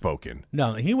soft-spoken.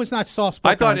 No, he was not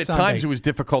soft-spoken. I thought at Sunday. times it was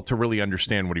difficult to really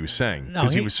understand what he was saying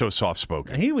because he was so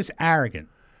soft-spoken. He was arrogant.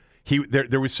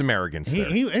 There was some arrogance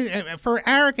there. For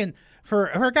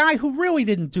a guy who really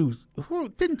didn't do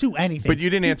anything. But you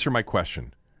didn't answer my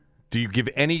question. Do you give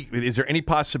any? Is there any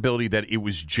possibility that it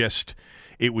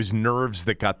was nerves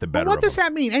that got the better? What of does him?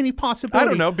 that mean? Any possibility? I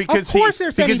don't know because of course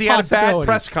there's any he had a bad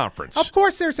press conference. Of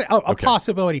course there's a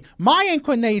possibility. My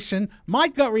inclination, my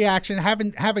gut reaction,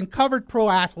 having covered pro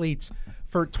athletes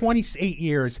for 28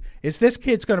 years, is this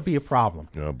kid's going to be a problem.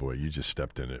 Oh boy, you just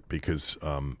stepped in it because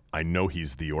I know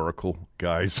he's the oracle,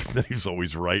 guys. That he's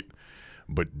always right.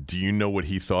 But do you know what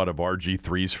he thought of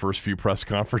RG3's first few press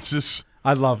conferences?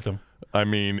 I loved him. I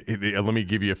mean, let me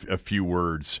give you a few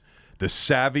words. The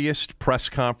savviest press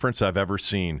conference I've ever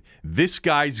seen. This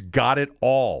guy's got it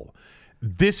all.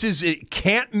 It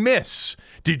can't miss.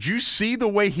 Did you see the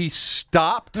way he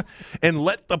stopped and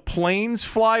let the planes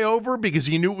fly over because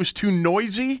he knew it was too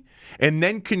noisy and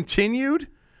then continued?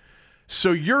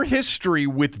 So your history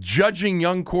with judging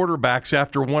young quarterbacks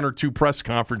after 1 or 2 press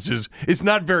conferences is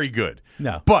not very good.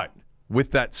 No. But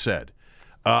with that said,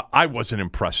 I wasn't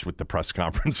impressed with the press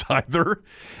conference either,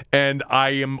 and I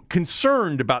am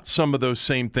concerned about some of those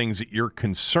same things that you're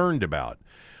concerned about.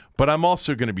 But I'm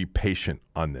also going to be patient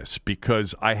on this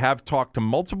because I have talked to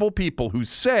multiple people who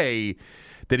say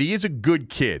that he is a good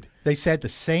kid. They said the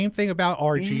same thing about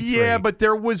RG3. Yeah, but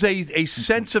there was a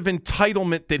sense of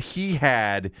entitlement that he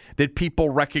had that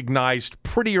people recognized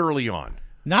pretty early on.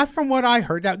 Not from what I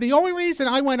heard. The only reason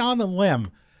I went on the limb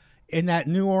in that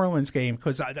New Orleans game,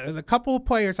 because a couple of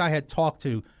players I had talked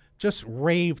to just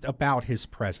raved about his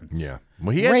presence. Yeah.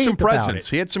 Well, he had some presence.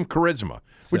 He had some charisma,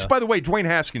 which, by the way, Dwayne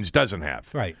Haskins doesn't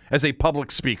have as a public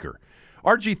speaker.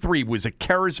 RG3 was a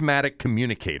charismatic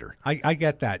communicator. I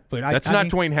get that, but that's not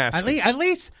Dwayne Haskins.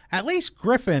 At least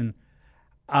Griffin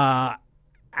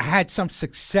had some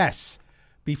success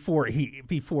before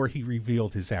he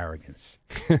revealed his arrogance.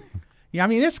 Yeah, I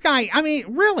mean, this guy. I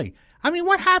mean, really. I mean,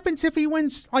 what happens if he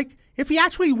wins? Like, if he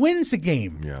actually wins the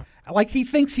game, like he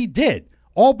thinks he did,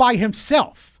 all by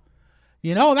himself.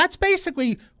 That's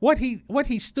basically what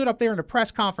he stood up there in the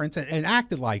press conference and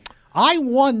acted like. I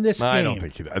won this game. I don't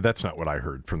think that's not what I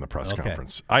heard from the press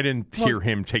conference. I didn't hear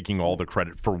him taking all the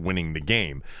credit for winning the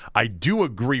game. I do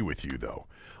agree with you, though.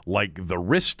 Like the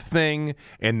wrist thing,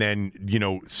 and then,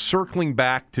 circling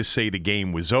back to say the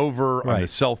game was over on the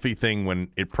selfie thing when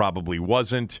it probably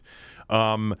wasn't.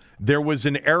 There was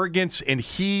an arrogance, and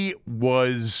he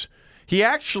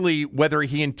actually, whether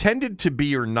he intended to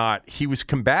be or not, he was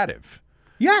combative.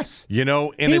 Yes. In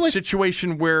a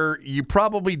situation where you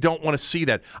probably don't want to see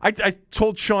that. I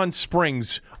told Sean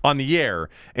Springs on the air,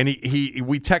 and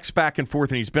we text back and forth,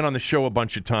 and he's been on the show a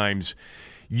bunch of times.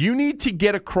 You need to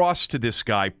get across to this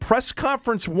guy, press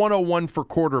conference 101 for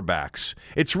quarterbacks.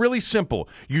 It's really simple.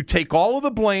 You take all of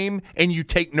the blame, and you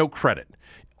take no credit.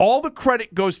 All the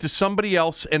credit goes to somebody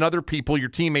else and other people, your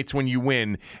teammates, when you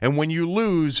win. And when you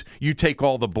lose, you take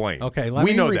all the blame. Okay,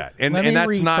 we know that. And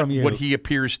that's not what he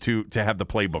appears to have the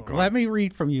playbook on. Let me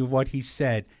read from you what he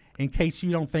said in case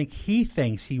you don't think he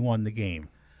thinks he won the game.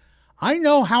 I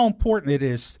know how important it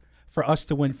is for us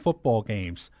to win football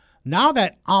games. Now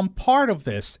that I'm part of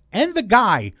this and the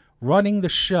guy running the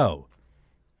show,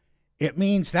 it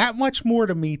means that much more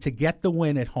to me to get the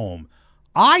win at home.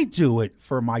 I do it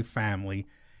for my family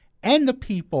and the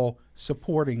people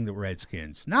supporting the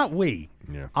Redskins. Not we.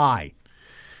 Yeah. I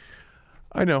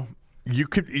know.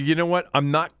 You know what? I'm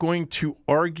not going to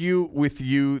argue with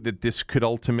you that this could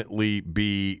ultimately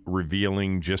be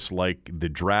revealing, just like the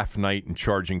draft night and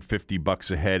charging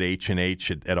 $50 a head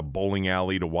H&H at a bowling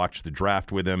alley to watch the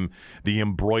draft with him, the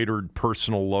embroidered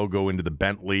personal logo into the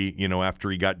Bentley,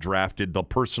 after he got drafted, the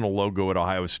personal logo at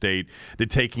Ohio State, the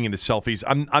taking in the selfies.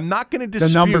 I'm not going to dispute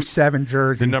the number 7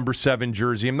 jersey. The number 7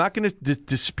 jersey. I'm not going to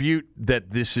dispute that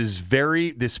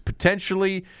this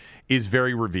potentially is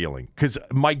very revealing, because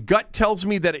my gut tells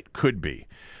me that it could be.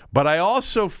 But I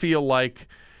also feel like,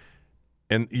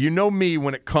 and you know me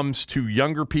when it comes to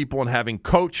younger people and having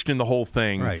coached in the whole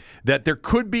thing, right, that there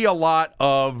could be a lot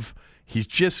of, he's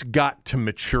just got to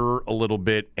mature a little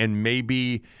bit and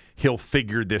maybe he'll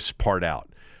figure this part out.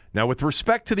 Now, with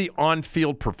respect to the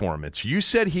on-field performance, you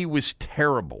said he was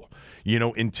terrible,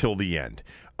 until the end.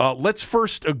 Let's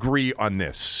first agree on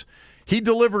this. He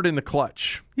delivered in the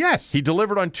clutch. Yes. He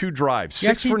delivered on 2 drives.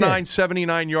 Yes, 6 for 9,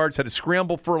 79 yards, had a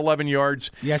scramble for 11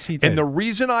 yards. Yes, he did. And the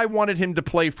reason I wanted him to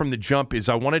play from the jump is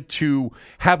I wanted to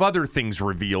have other things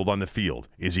revealed on the field.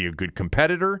 Is he a good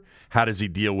competitor? How does he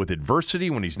deal with adversity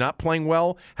when he's not playing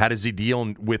well? How does he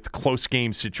deal with close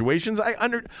game situations? I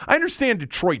understand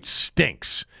Detroit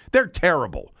stinks. They're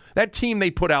terrible. That team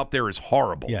they put out there is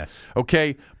horrible. Yes.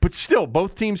 Okay? But still,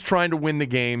 both teams trying to win the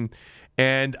game.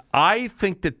 And I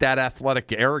think that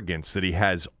athletic arrogance that he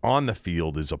has on the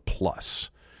field is a plus.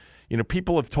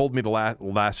 People have told me the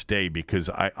last day, because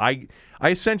I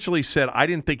essentially said I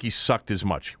didn't think he sucked as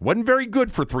much. Wasn't very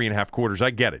good for 3.5 quarters.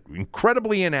 I get it.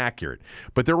 Incredibly inaccurate.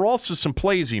 But there were also some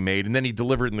plays he made, and then he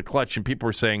delivered in the clutch, and people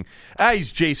were saying,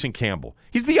 he's Jason Campbell.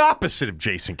 He's the opposite of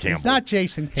Jason Campbell. He's not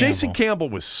Jason Campbell. Jason Campbell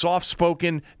was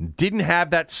soft-spoken, didn't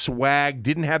have that swag,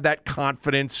 didn't have that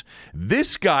confidence.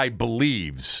 This guy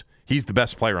believes he's the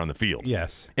best player on the field.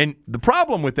 Yes. And the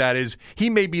problem with that is he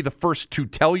may be the first to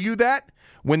tell you that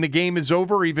when the game is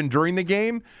over, even during the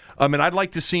game. And I'd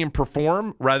like to see him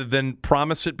perform rather than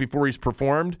promise it before he's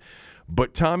performed.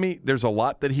 But, Tommy, there's a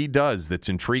lot that he does that's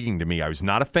intriguing to me. I was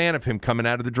not a fan of him coming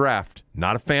out of the draft.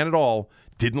 Not a fan at all.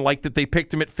 Didn't like that they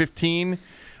picked him at 15.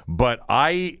 But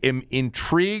I am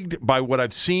intrigued by what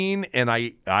I've seen, and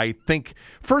I think,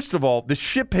 first of all, the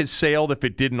ship has sailed if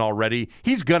it didn't already.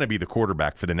 He's going to be the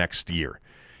quarterback for the next year.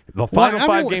 The final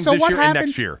 5 games this year and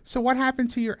next year. So what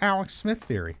happened to your Alex Smith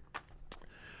theory?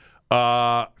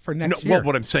 For next year. Well,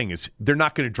 what I'm saying is they're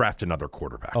not going to draft another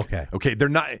quarterback. Okay. They're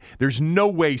not. There's no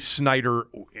way Snyder,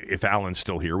 if Allen's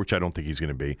still here, which I don't think he's going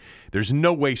to be, there's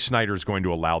no way Snyder's going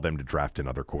to allow them to draft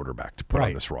another quarterback to put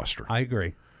on this roster. I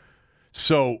agree.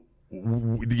 So,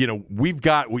 we've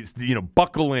got,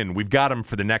 buckle in. We've got him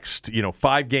for the next,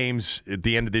 5 games at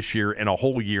the end of this year and a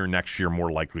whole year next year, more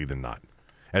likely than not,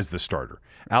 as the starter.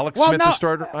 Alex Smith, the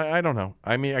starter? I don't know.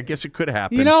 I mean, I guess it could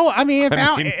happen. If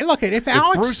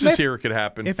Alex Bruce Smith is here, it could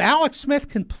happen. If Alex Smith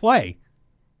can play,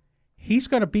 he's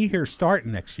going to be here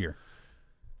starting next year.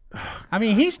 I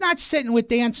mean, he's not sitting with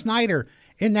Dan Snyder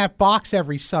in that box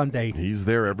every Sunday. He's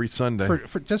there every Sunday.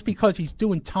 For just because he's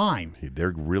doing time.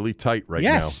 They're really tight right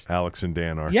now, Alex and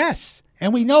Dan are. Yes,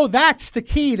 and we know that's the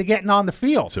key to getting on the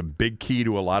field. It's a big key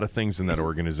to a lot of things in that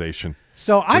organization.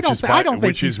 So I don't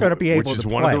think he's going to be able to play. Which is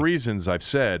one of the reasons I've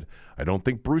said I don't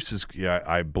think Bruce is.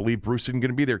 I believe Bruce isn't going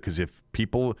to be there, because if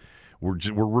people we're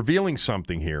revealing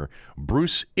something here,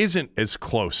 Bruce isn't as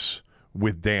close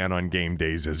with Dan on game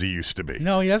days as he used to be.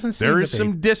 No, he doesn't seem there to is be.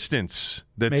 some distance.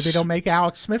 Maybe they'll make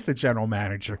Alex Smith the general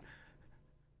manager.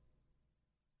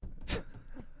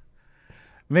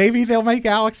 Maybe they'll make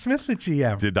Alex Smith the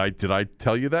GM. Did I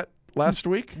tell you that last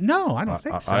week? No, I don't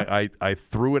think so. I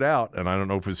threw it out, and I don't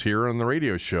know if it was here on the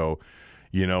radio show.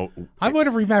 I would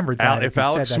have remembered that if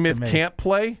Alex Smith can't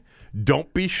play,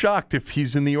 don't be shocked if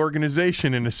he's in the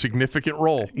organization in a significant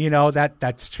role.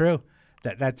 That's true.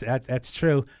 That's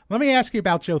true. Let me ask you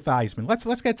about Joe Theismann.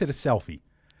 Let's get to the selfie.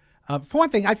 For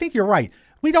one thing, I think you're right.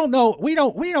 We don't know.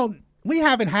 We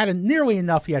haven't had nearly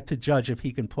enough yet to judge if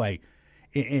he can play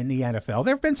in the NFL.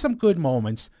 There have been some good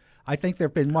moments. I think there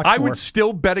have been much I more. would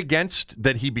still bet against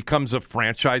that he becomes a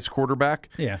franchise quarterback.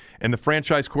 Yeah. And the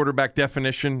franchise quarterback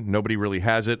definition, nobody really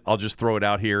has it. I'll just throw it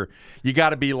out here. You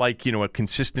got to be like, a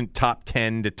consistent top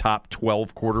 10 to top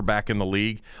 12 quarterback in the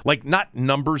league. Like, not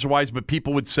numbers-wise, but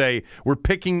people would say, we're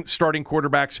picking starting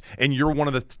quarterbacks, and you're one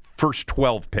of the first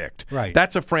 12 picked. Right.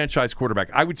 That's a franchise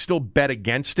quarterback. I would still bet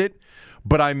against it,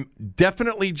 but I'm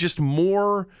definitely just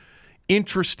more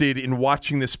interested in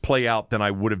watching this play out than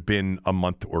I would have been a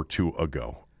month or two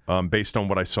ago, based on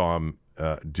what I saw him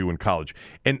do in college.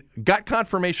 And got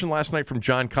confirmation last night from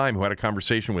John Keim, who had a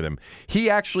conversation with him. He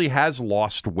actually has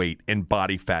lost weight and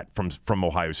body fat from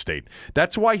Ohio State.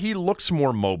 That's why he looks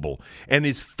more mobile and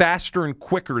is faster and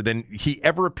quicker than he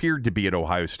ever appeared to be at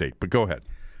Ohio State. But go ahead.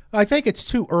 I think it's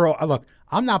too early. Look,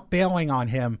 I'm not bailing on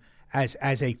him as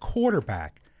a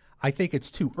quarterback. I think it's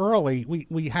too early.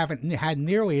 We haven't had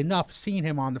nearly enough seen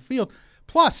him on the field.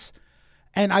 Plus,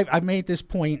 and I made this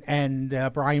point, and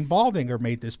Brian Baldinger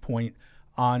made this point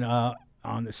on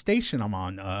the station I'm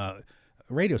on,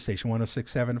 radio station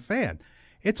 106.7 The Fan.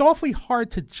 It's awfully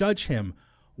hard to judge him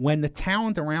when the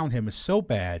talent around him is so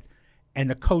bad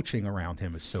and the coaching around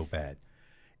him is so bad.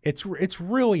 It's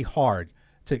really hard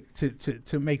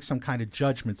to make some kind of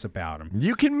judgments about him.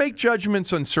 You can make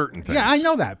judgments on certain things. Yeah, I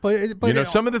know that, but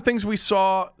some of the things we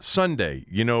saw Sunday,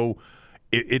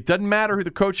 it doesn't matter who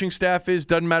the coaching staff is,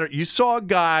 doesn't matter. You saw a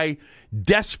guy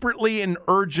desperately and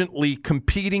urgently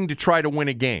competing to try to win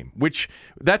a game,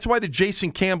 that's why the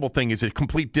Jason Campbell thing is a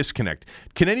complete disconnect.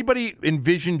 Can anybody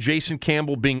envision Jason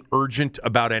Campbell being urgent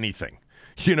about anything?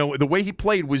 The way he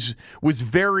played was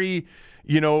very...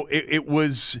 it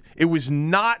was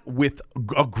not with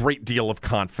a great deal of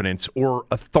confidence or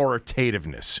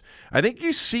authoritativeness. I think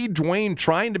you see Dwayne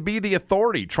trying to be the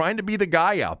authority, trying to be the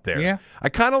guy out there. Yeah. I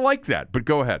kind of like that, but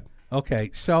go ahead.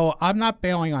 Okay, so I'm not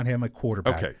bailing on him at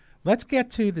quarterback. Okay. Let's get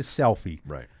to the selfie.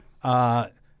 Right.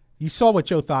 You saw what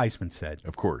Joe Theismann said.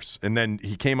 Of course. And then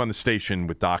he came on the station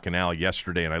with Doc and Al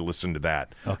yesterday, and I listened to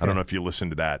that. Okay. I don't know if you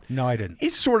listened to that. No, I didn't. He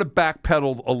sort of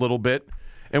backpedaled a little bit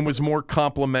and was more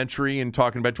complimentary in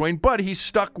talking about Dwayne, but he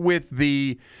stuck with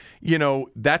the,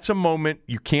 that's a moment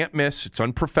you can't miss. It's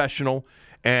unprofessional,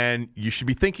 and you should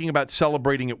be thinking about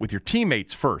celebrating it with your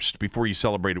teammates first before you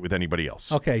celebrate it with anybody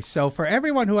else. Okay, so for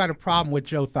everyone who had a problem with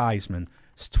Joe Theismann's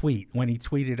tweet, when he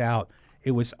tweeted out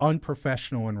it was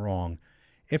unprofessional and wrong,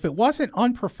 if it wasn't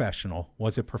unprofessional,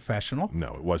 was it professional?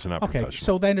 No, it wasn't unprofessional. Okay,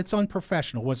 so then it's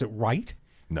unprofessional. Was it right?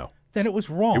 No. Then it was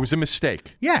wrong. It was a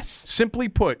mistake. Yes. Simply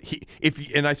put,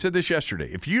 and I said this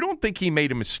yesterday, if you don't think he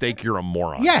made a mistake, you're a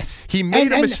moron. Yes. He made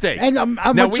a mistake. And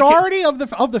a majority of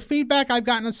the feedback I've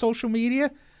gotten on social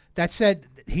media that said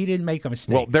he didn't make a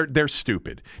mistake. Well, they're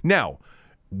stupid. Now,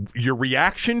 your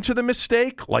reaction to the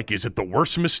mistake, like, is it the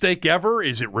worst mistake ever?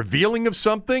 Is it revealing of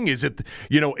something? Is it,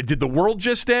 did the world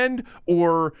just end?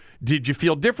 Or did you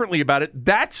feel differently about it?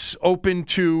 That's open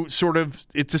to sort of,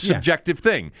 it's a subjective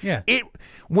thing. Yeah.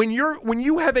 When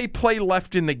you have a play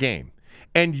left in the game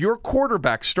and your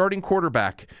quarterback, starting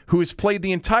quarterback, who has played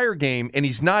the entire game and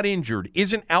he's not injured,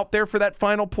 isn't out there for that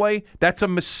final play, that's a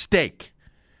mistake.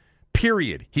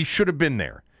 Period. He should have been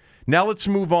there. Now let's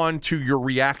move on to your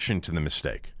reaction to the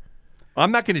mistake.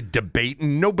 I'm not going to debate,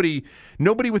 and nobody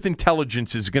with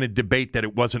intelligence is going to debate that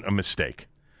it wasn't a mistake.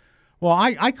 Well,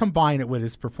 I combine it with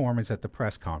his performance at the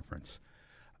press conference.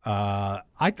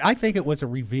 I think it was a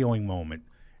revealing moment.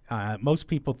 Most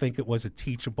people think it was a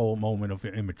teachable moment of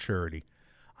immaturity.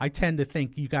 I tend to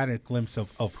think you got a glimpse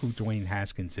of who Dwayne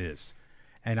Haskins is,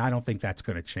 and I don't think that's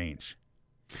going to change.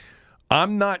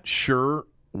 I'm not sure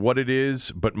what it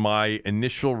is, but my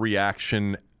initial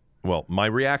reaction, my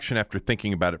reaction after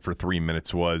thinking about it for 3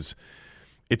 minutes was,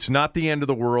 it's not the end of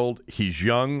the world. He's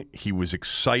young. He was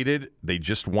excited. They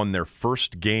just won their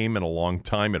first game in a long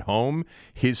time at home,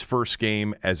 his first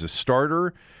game as a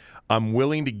starter. I'm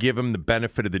willing to give him the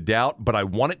benefit of the doubt, but I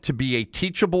want it to be a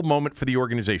teachable moment for the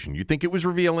organization. You think it was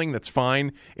revealing, that's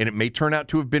fine, and it may turn out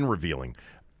to have been revealing.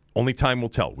 Only time will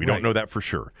tell. We don't know that for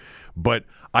sure. But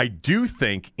I do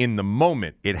think in the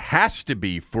moment it has to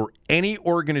be for any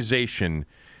organization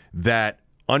that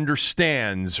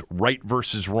understands right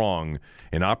versus wrong,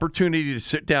 an opportunity to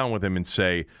sit down with him and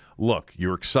say, look,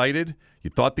 you're excited. You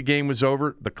thought the game was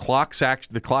over. The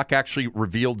clock actually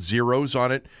revealed zeros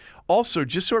on it. Also,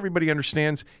 just so everybody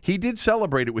understands, he did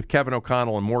celebrate it with Kevin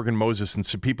O'Connell and Morgan Moses and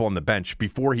some people on the bench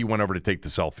before he went over to take the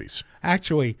selfies.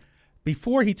 Actually,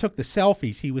 before he took the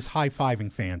selfies, he was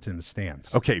high-fiving fans in the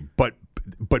stands. Okay, but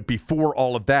before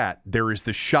all of that, there is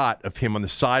the shot of him on the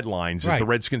sidelines as the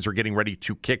Redskins are getting ready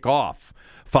to kick off,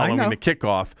 following the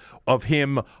kickoff, of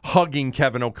him hugging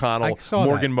Kevin O'Connell,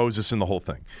 Morgan Moses, and the whole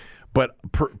thing. But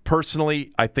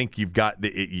personally, I think you got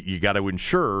to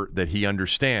ensure that he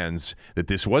understands that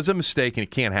this was a mistake and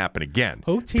it can't happen again.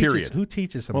 Who teaches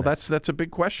him? Well, this? that's a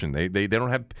big question. They don't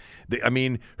have. I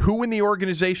mean, who in the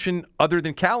organization other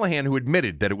than Callahan who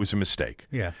admitted that it was a mistake?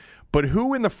 Yeah. But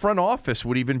who in the front office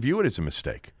would even view it as a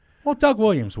mistake? Well, Doug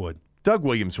Williams would. I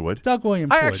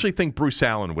actually think Bruce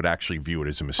Allen would actually view it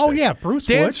as a mistake. Oh, yeah, Bruce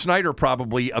Dan would. Snyder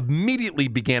probably immediately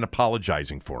began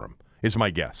apologizing for him, is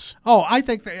my guess. Oh, I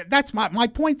think that's my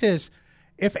point is,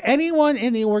 if anyone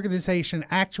in the organization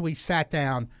actually sat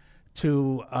down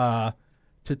to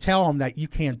tell him that you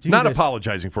can't do Not this.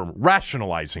 apologizing for him,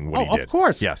 rationalizing what he did. Of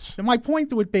course. Yes. And my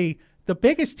point would be the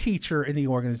biggest teacher in the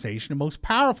organization, the most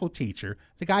powerful teacher,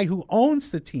 the guy who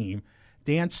owns the team,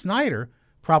 Dan Snyder,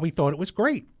 probably thought it was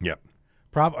great. Yep.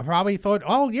 Probably thought,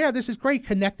 oh, yeah, this is great,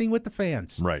 connecting with the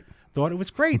fans. Right. Thought it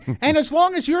was great. And as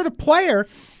long as you're the player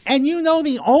and you know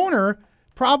the owner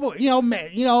probably,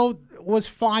 was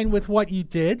fine with what you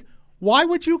did, why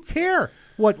would you care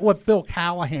what Bill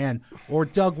Callahan or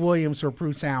Doug Williams or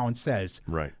Bruce Allen says?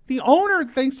 Right. The owner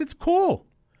thinks it's cool.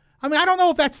 I mean, I don't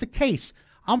know if that's the case.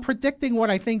 I'm predicting what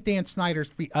I think Dan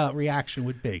Snyder's reaction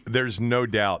would be. There's no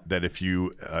doubt that if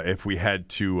we had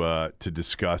to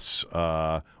discuss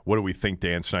what do we think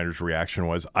Dan Snyder's reaction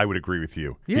was, I would agree with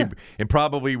you. Yeah. It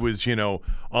probably was,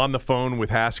 on the phone with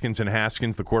Haskins and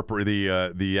Haskins, the corporate,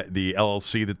 the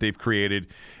LLC that they've created,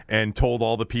 and told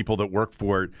all the people that work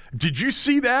for it, did you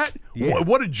see that? Yeah.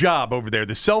 What a job over there.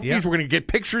 The selfies, Yeah. we're going to get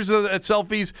pictures of that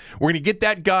selfies. We're going to get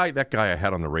that guy I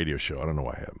had on the radio show. I don't know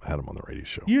why I had him on the radio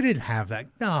show. You didn't have that.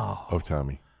 No. Oh,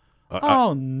 Tommy. No.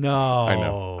 I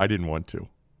know. I didn't want to.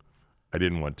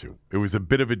 It was a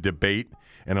bit of a debate,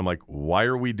 and I'm like, why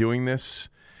are we doing this?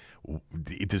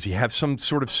 Does he have some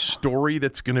sort of story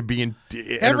that's going to be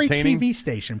entertaining? Every TV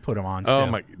station put him on. Oh,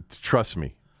 show. my. Trust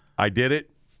me. I did it.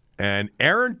 And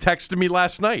Aaron texted me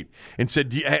last night and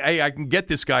said, hey, I can get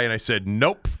this guy. And I said,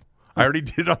 nope. I already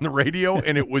did it on the radio,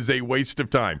 and it was a waste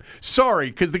of time. Sorry,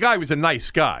 because the guy was a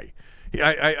nice guy.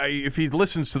 If he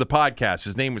listens to the podcast,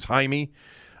 his name was Jaime.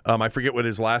 I forget what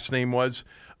his last name was.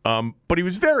 But he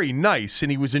was very nice,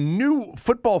 and he was a new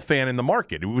football fan in the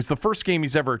market. It was the first game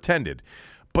he's ever attended.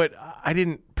 But I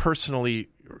didn't personally,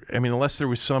 unless there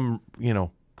was some,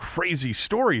 crazy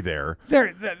story there.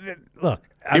 Look.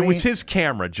 It was his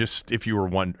camera, just if you were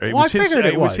wondering. I figured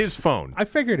it was his phone. I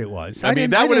figured it was. That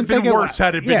would have been worse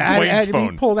had it been Dwayne's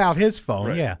phone. He pulled out his phone,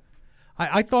 Right. yeah.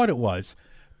 I thought it was.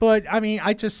 But,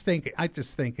 I just think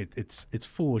it's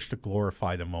foolish to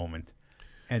glorify the moment.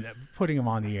 And putting him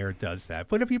on the air does that.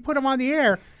 But if you put him on the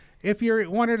air, if you're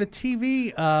one of the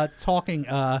TV talking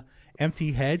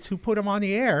empty heads who put him on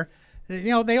the air,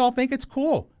 they all think it's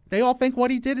cool. They all think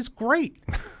what he did is great.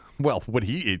 Well,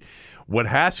 what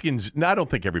Haskins, I don't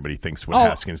think everybody thinks what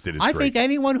Haskins did is great. I think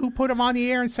anyone who put him on the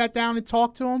air and sat down and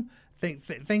talked to him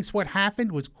thinks what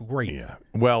happened was great. Yeah.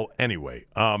 Well, anyway,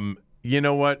 you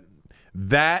know what?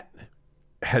 That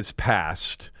has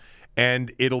passed,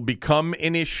 and it'll become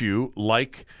an issue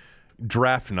like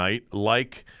draft night,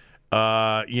 like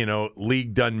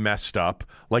league done messed up,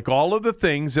 like all of the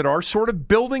things that are sort of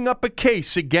building up a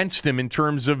case against him in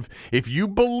terms of if you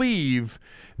believe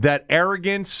that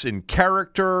arrogance and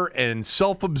character and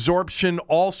self-absorption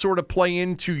all sort of play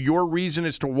into your reason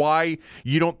as to why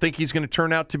you don't think he's going to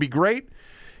turn out to be great,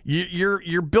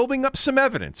 you're building up some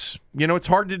evidence. It's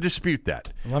hard to dispute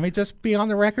that. Let me just be on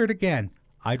the record again.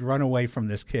 I'd run away from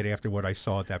this kid after what I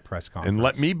saw at that press conference. And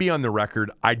let me be on the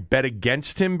record. I'd bet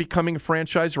against him becoming a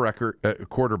franchise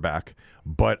quarterback,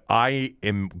 but I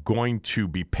am going to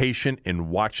be patient and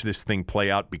watch this thing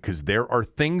play out because there are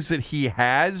things that he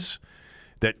has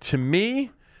that, to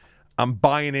me, I'm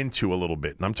buying into a little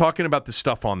bit. And I'm talking about the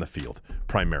stuff on the field,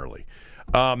 primarily.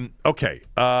 Okay.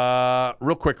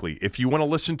 Real quickly, if you want to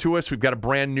listen to us, we've got a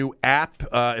brand new app.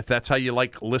 If that's how you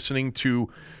like listening to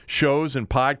shows and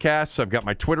podcasts, I've got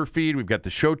my Twitter feed. We've got the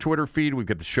show Twitter feed. We've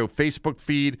got the show Facebook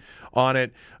feed on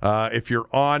it. If you're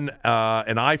on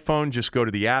an iPhone, just go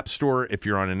to the App Store. If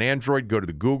you're on an Android, go to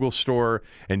the Google Store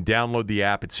and download the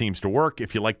app. It seems to work.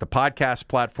 If you like the podcast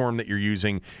platform that you're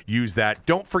using, use that.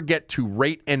 Don't forget to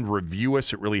rate and review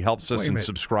us. It really helps us, and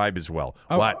subscribe as well.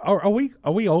 Are we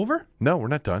over? No, we're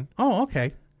not done. Oh,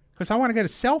 okay. Because I want to get a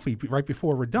selfie right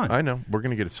before we're done. I know. We're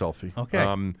going to get a selfie.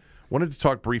 Okay. Wanted to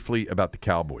talk briefly about the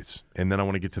Cowboys, and then I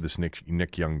want to get to this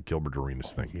Nick Young, Gilbert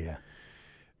Arenas thing. Yeah.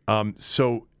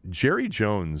 So Jerry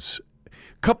Jones,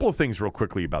 a couple of things real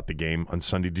quickly about the game on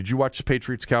Sunday. Did you watch the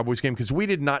Patriots-Cowboys game? Because we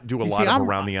did not do a lot of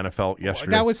around the NFL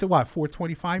yesterday. That was the,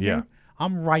 4:25 game? Yeah.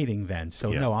 I'm writing then,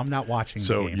 so no, I'm not watching the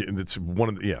game. It's one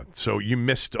of the, So you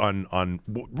missed on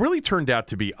what really turned out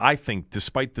to be, I think,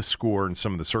 despite the score and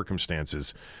some of the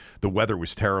circumstances, the weather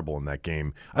was terrible in that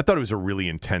game. I thought it was a really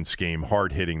intense game,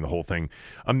 hard hitting, the whole thing.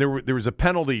 There was a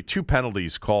penalty, 2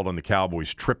 penalties called on the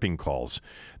Cowboys, tripping calls.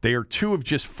 They are 2 of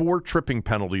just 4 tripping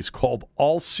penalties called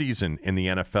all season in the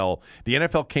NFL. The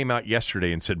NFL came out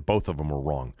yesterday and said both of them were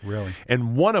wrong. Really?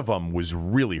 And one of them was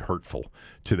really hurtful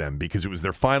to them because it was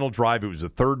their final drive. It was the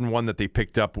 3rd and 1 that they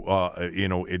picked up,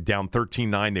 down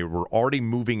 13-9. They were already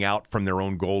moving out from their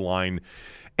own goal line.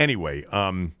 Anyway,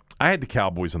 I had the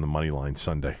Cowboys on the money line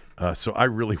Sunday, so I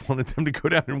really wanted them to go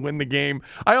down and win the game.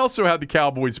 I also had the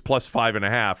Cowboys plus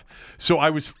 5.5, so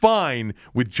I was fine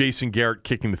with Jason Garrett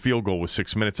kicking the field goal with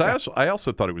 6 minutes. I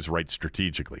also thought it was right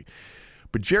strategically.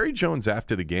 But Jerry Jones,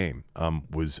 after the game,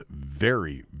 was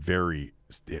very, very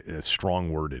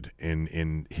strong-worded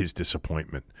in his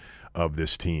disappointment of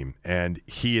this team. And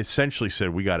he essentially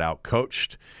said, we got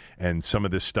out-coached, and some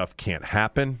of this stuff can't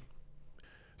happen.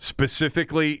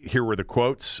 Specifically, here were the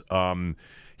quotes.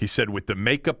 He said, with the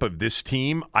makeup of this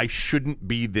team, I shouldn't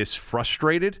be this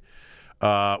frustrated.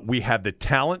 We have the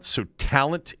talent, so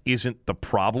talent isn't the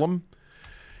problem.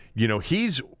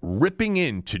 He's ripping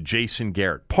into Jason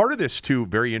Garrett. Part of this, too,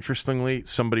 very interestingly,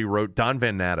 somebody wrote, Don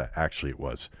Van Natta, actually it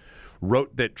was,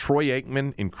 wrote that Troy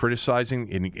Aikman, in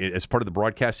criticizing, as part of the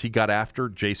broadcast, he got after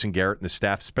Jason Garrett and the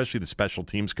staff, especially the special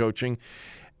teams coaching.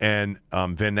 And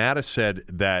Van Natta said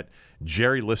that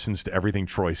Jerry listens to everything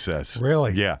Troy says.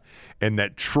 Really? Yeah. And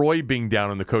that Troy being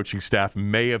down on the coaching staff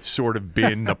may have sort of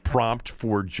been the prompt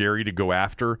for Jerry to go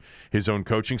after his own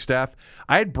coaching staff.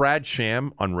 I had Brad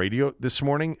Sham on radio this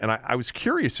morning, and I was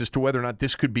curious as to whether or not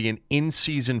this could be an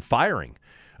in-season firing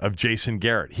of Jason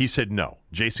Garrett. He said no.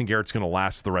 Jason Garrett's going to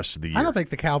last the rest of the year. I don't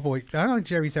think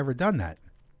Jerry's ever done that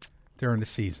during the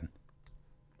season.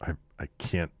 I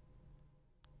can't.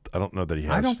 I don't know that he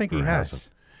has. I don't think he has. Hasn't.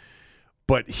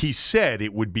 But he said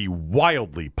it would be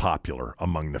wildly popular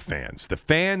among the fans. The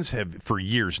fans have, for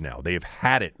years now, they have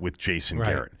had it with Jason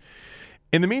Garrett.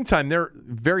 In the meantime, they're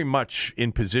very much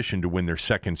in position to win their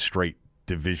 2nd straight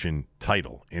division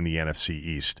title in the NFC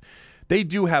East. They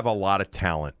do have a lot of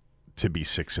talent to be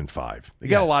 6-5. They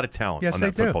got a lot of talent on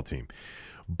that football team.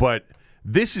 But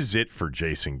this is it for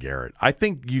Jason Garrett. I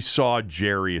think you saw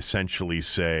Jerry essentially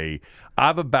say,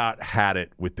 I've about had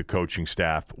it with the coaching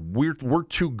staff. We're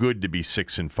too good to be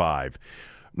 6-5.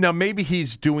 Now, maybe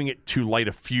he's doing it to light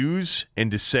a fuse and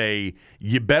to say,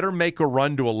 you better make a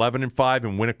run to 11-5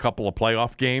 and win a couple of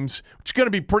playoff games, which is going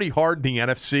to be pretty hard in the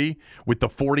NFC with the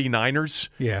 49ers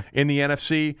in the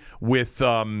NFC, with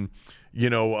the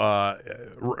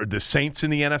Saints in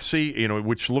the NFC,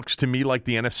 which looks to me like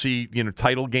the NFC,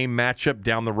 title game matchup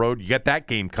down the road. You got that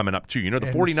game coming up, too. The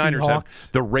 49ers have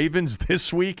the Ravens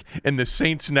this week and the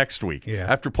Saints next week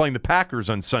after playing the Packers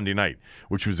on Sunday night,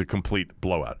 which was a complete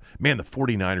blowout. Man, the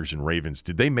 49ers and Ravens,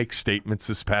 did they make statements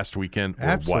this past weekend or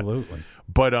Absolutely. what?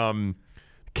 But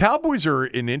Cowboys are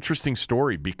an interesting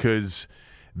story because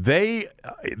they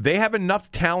have enough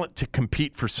talent to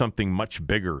compete for something much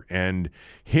bigger, and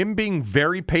him being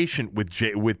very patient with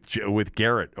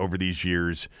Garrett over these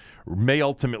years may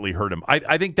ultimately hurt him.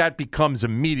 I think that becomes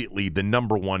immediately the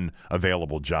number one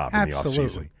available job in the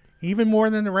offseason. Even more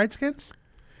than the Redskins?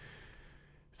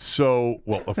 So,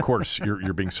 well, of course,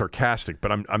 you're being sarcastic,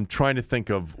 but I'm trying to think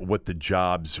of what the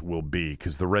jobs will be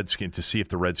because to see if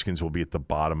the Redskins will be at the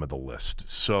bottom of the list.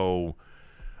 So.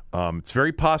 It's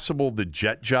very possible the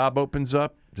Jet job opens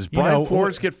up. Does Brian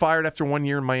Flores get fired after 1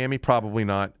 year in Miami? Probably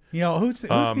not. Who's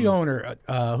the owner?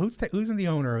 Who's in the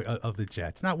owner of the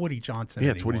Jets? Not Woody Johnson.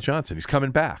 Yeah, it's Woody Johnson. He's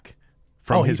coming back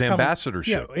from his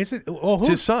ambassadorship. Yeah, is it? It's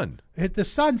his son. The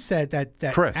son said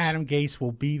that Chris. Adam Gase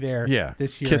will be there.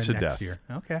 This year kiss and of next death. year.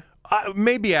 Okay.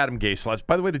 Maybe Adam Gase.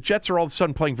 By the way, the Jets are all of a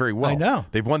sudden playing very well. I know.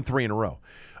 They've won 3 in a row.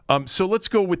 So let's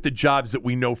go with the jobs that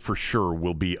we know for sure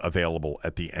will be available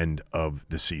at the end of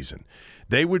the season.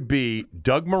 They would be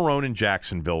Doug Marrone in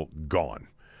Jacksonville, gone.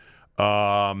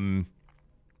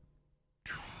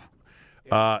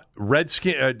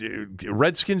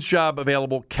 Redskins job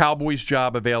available, Cowboys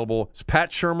job available. Is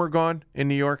Pat Shurmur gone in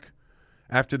New York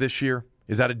after this year?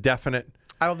 Is that a definite?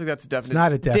 I don't think that's a definite. It's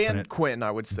not a definite. Dan Quinn,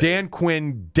 I would say. Dan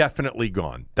Quinn, definitely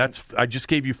gone. I just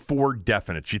gave you 4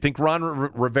 definites. You think Ron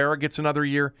Rivera gets another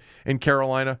year in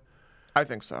Carolina? I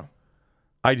think so.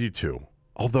 I do too.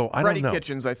 Although I don't know. Freddie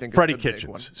Kitchens, I think, Freddie is the big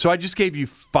Kitchens. one. So I just gave you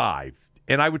 5,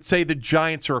 and I would say the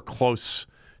Giants are close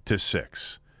to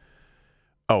 6.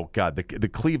 Oh God, the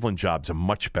Cleveland job's a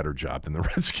much better job than the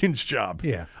Redskins job.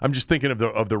 Yeah, I'm just thinking of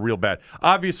the real bad.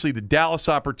 Obviously, the Dallas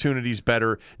opportunity's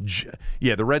better.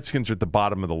 The Redskins are at the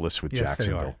bottom of the list with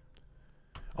Jacksonville.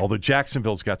 Although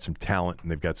Jacksonville's got some talent,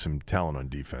 and they've got some talent on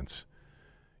defense.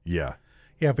 Yeah.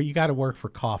 Yeah, but you got to work for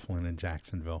Coughlin in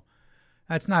Jacksonville.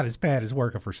 That's not as bad as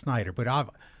working for Snyder, but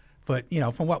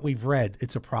from what we've read,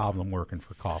 it's a problem working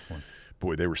for Coughlin.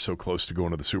 Boy, they were so close to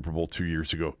going to the Super Bowl 2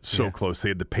 years ago. So close. They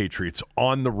had the Patriots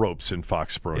on the ropes in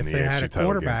Foxborough in the AFC title game. If they had a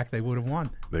quarterback, they would have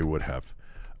won. They would have.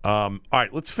 All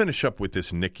right, let's finish up with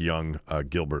this Nick Young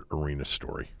Gilbert Arenas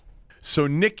story. So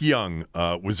Nick Young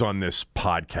was on this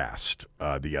podcast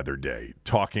the other day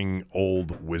talking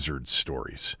old Wizards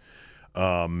stories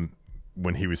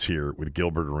when he was here with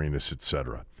Gilbert Arenas,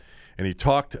 etc. And he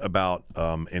talked about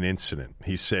an incident.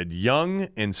 He said Young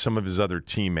and some of his other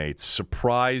teammates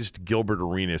surprised Gilbert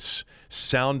Arenas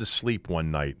sound asleep one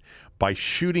night by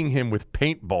shooting him with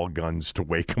paintball guns to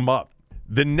wake him up.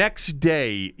 The next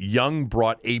day, Young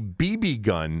brought a BB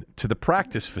gun to the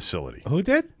practice facility. Who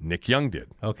did? Nick Young did.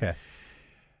 Okay.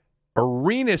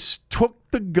 Arenas took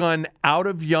the gun out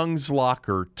of Young's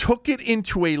locker, took it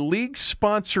into a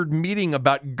league-sponsored meeting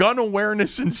about gun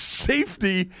awareness and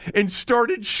safety, and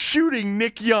started shooting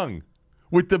Nick Young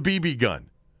with the BB gun.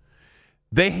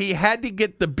 He had to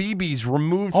get the BBs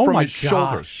removed from his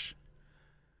shoulders.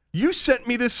 You sent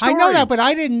me this story. I know that, but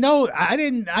I didn't know. I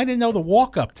didn't know the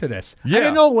walk up to this. Yeah. I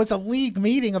didn't know it was a league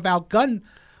meeting about guns.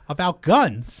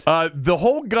 The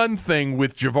whole gun thing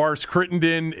with Javaris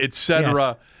Crittenden,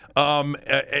 etc.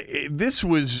 Yes. This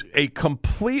was a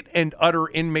complete and utter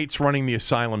inmates running the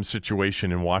asylum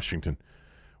situation in Washington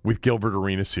with Gilbert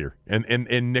Arenas here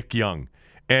and Nick Young.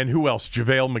 And who else?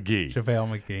 JaVale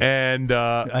McGee. And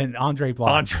Andre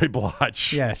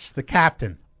Blanche. Yes, the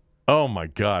captain. Oh, my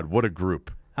God. What a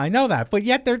group. I know that. But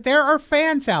yet there are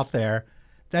fans out there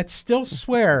that still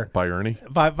swear. By Ernie?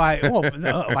 By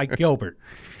Gilbert.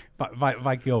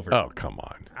 By Gilbert. Oh, come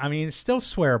on. I mean, still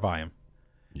swear by him.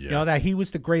 Yeah. You know, that he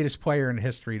was the greatest player in the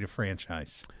history of the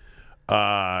franchise.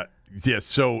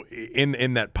 So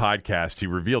in that podcast, he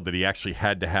revealed that he actually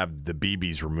had to have the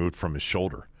BBs removed from his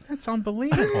shoulder. That's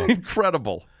unbelievable.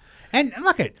 Incredible. And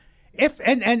look at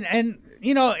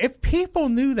if people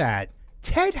knew that,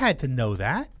 Ted had to know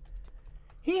that.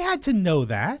 He had to know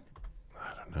that.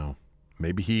 I don't know.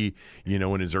 Maybe he,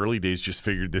 in his early days just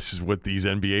figured this is what these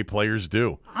NBA players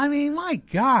do. I mean, my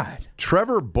God.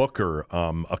 Trevor Booker,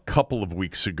 a couple of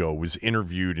weeks ago, was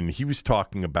interviewed, and he was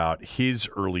talking about his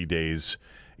early days.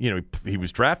 He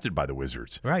was drafted by the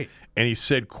Wizards. Right. And he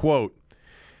said, quote,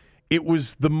 "It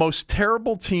was the most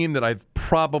terrible team that I've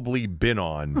probably been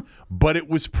on, but it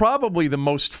was probably the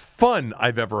most fun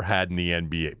I've ever had in the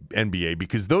NBA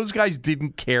because those guys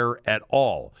didn't care at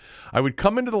all. I would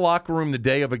come into the locker room the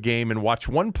day of a game and watch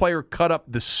one player cut up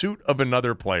the suit of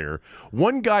another player.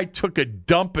 One guy took a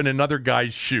dump in another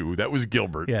guy's shoe." That was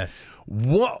Gilbert. Yes.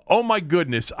 Oh, my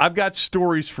goodness. I've got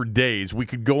stories for days. We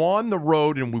could go on the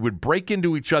road and we would break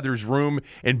into each other's room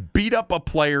and beat up a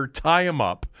player, tie him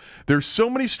up. There's so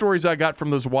many stories I got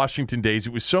from those Washington days.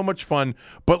 It was so much fun.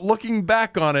 But looking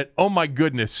back on it, oh, my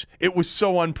goodness, it was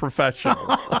so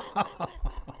unprofessional.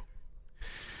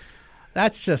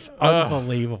 That's just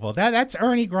unbelievable. That's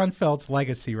Ernie Grunfeld's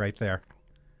legacy right there.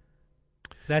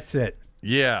 That's it.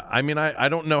 Yeah, I mean, I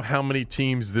don't know how many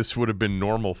teams this would have been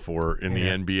normal for in the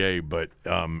NBA, but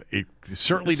it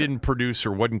certainly didn't produce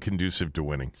or wasn't conducive to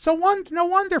winning. So no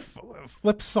wonder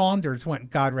Flip Saunders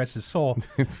went, God rest his soul,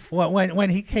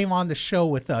 when he came on the show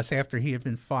with us after he had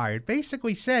been fired,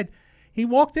 basically said he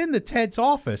walked into Ted's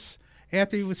office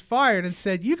after he was fired and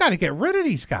said, "You got to get rid of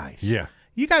these guys. Yeah,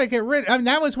 you got to get rid." I mean,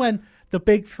 that was when the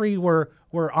big three were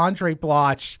Andre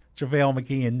Blanche, JaVale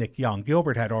McGee, and Nick Young.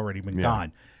 Gilbert had already been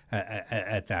gone.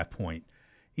 At that point,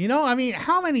 I mean,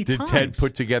 how many times did Ted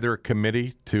put together a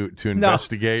committee to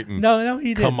investigate and no,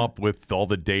 he didn't come up with all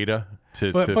the data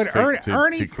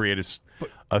to create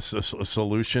a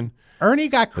solution? Ernie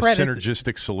got credit. A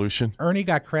synergistic solution. Ernie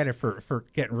got credit for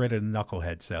getting rid of the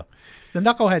knuckleheads. So the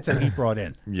knuckleheads that he brought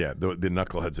in. Yeah, the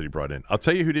knuckleheads that he brought in. I'll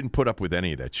tell you who didn't put up with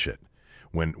any of that shit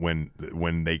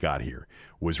when they got here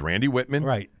was Randy Whitman,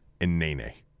 right, and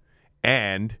Nene,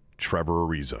 and Trevor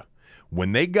Ariza.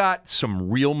 When they got some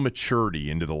real maturity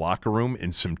into the locker room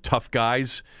and some tough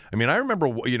guys, I mean, I remember,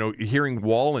 hearing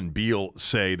Wall and Beal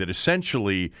say that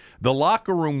essentially the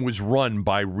locker room was run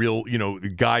by real,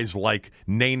 guys like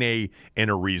Nene and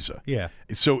Ariza. Yeah.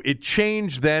 So it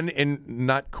changed then, and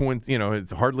not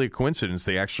it's hardly a coincidence.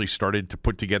 They actually started to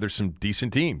put together some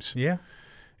decent teams. Yeah.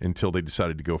 Until they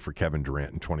decided to go for Kevin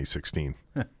Durant in 2016.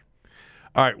 All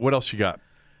right, what else you got?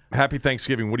 Happy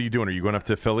Thanksgiving. What are you doing? Are you going up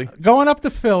to Philly? Going up to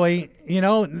Philly.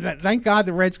 Thank God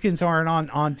the Redskins aren't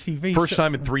on TV. First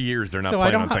time in 3 years they're not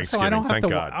playing on Thanksgiving. Thank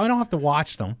God. I don't have to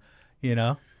watch them,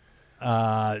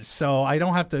 So I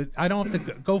don't have to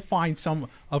go find some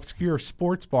obscure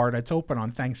sports bar that's open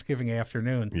on Thanksgiving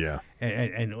afternoon. Yeah.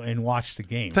 And watch the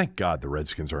game. Thank God the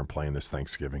Redskins aren't playing this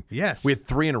Thanksgiving. Yes. We had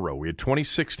 3 in a row. We had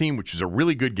 2016, which was a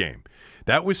really good game.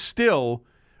 That was still,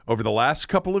 over the last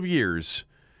couple of years,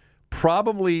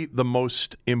 probably the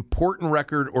most important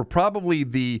record, or probably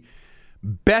the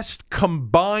best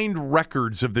combined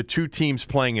records of the two teams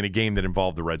playing in a game that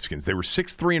involved the Redskins. They were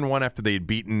 6-3-1 after they had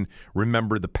beaten,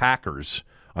 remember, the Packers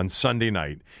on Sunday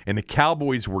night, and the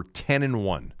Cowboys were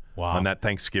 10-1 on that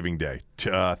Thanksgiving day,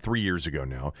 3 years ago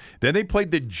now. Then they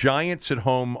played the Giants at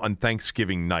home on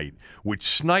Thanksgiving night, which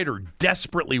Snyder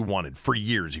desperately wanted for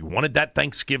years. He wanted that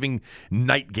Thanksgiving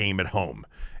night game at home,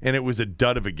 and it was a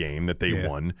dud of a game that they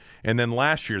won. And then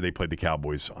last year they played the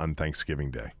Cowboys on Thanksgiving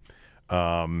Day.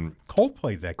 Colt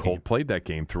played that game. Colt played that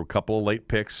game through a couple of late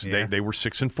picks. Yeah. They were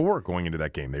 6-4 going into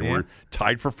that game. They were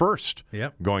tied for first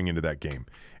going into that game.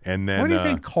 And then, what do you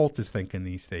think Colt is thinking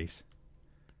these days?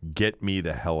 Get me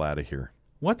the hell out of here.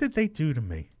 What did they do to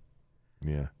me?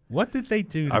 Yeah. What did they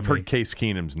do to me? I've heard Case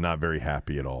Keenum's not very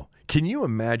happy at all. Can you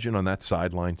imagine on that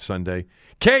sideline Sunday?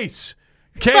 Case!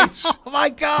 Oh, my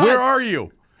God! Where are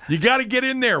you? You got to get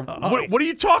in there. What are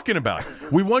you talking about?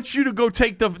 We want you to go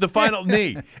take the final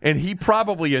knee. And he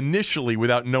probably initially,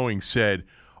 without knowing, said,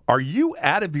 are you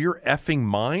out of your effing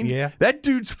mind? Yeah. That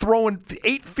dude's throwing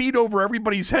 8 feet over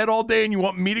everybody's head all day, and you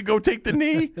want me to go take the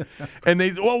knee? And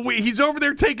he's over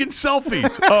there taking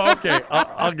selfies. Oh, okay.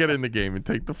 I'll get in the game and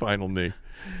take the final knee.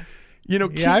 You know,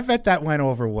 I bet that went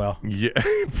over well. Yeah,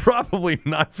 probably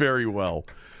not very well.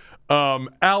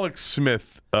 Alex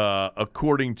Smith,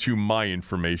 according to my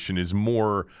information, is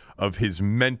more of his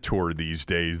mentor these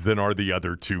days than are the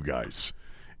other two guys.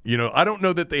 You know, I don't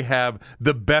know that they have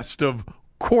the best of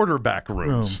quarterback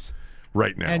rooms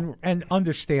right now. And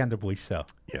understandably so.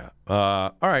 Yeah.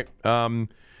 All right.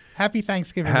 Happy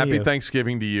Thanksgiving to you. Happy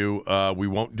Thanksgiving to you. We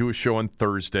won't do a show on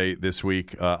Thursday this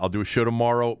week. I'll do a show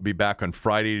tomorrow, be back on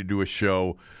Friday to do a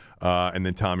show. And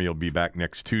then Tommy will be back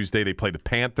next Tuesday. They play the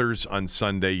Panthers on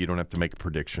Sunday. You don't have to make a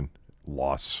prediction.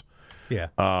 Loss. Yeah.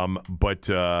 But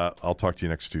I'll talk to you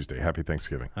next Tuesday. Happy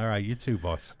Thanksgiving. All right. You too,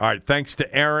 boss. All right. Thanks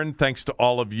to Aaron. Thanks to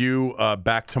all of you.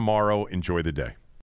 Back tomorrow. Enjoy the day.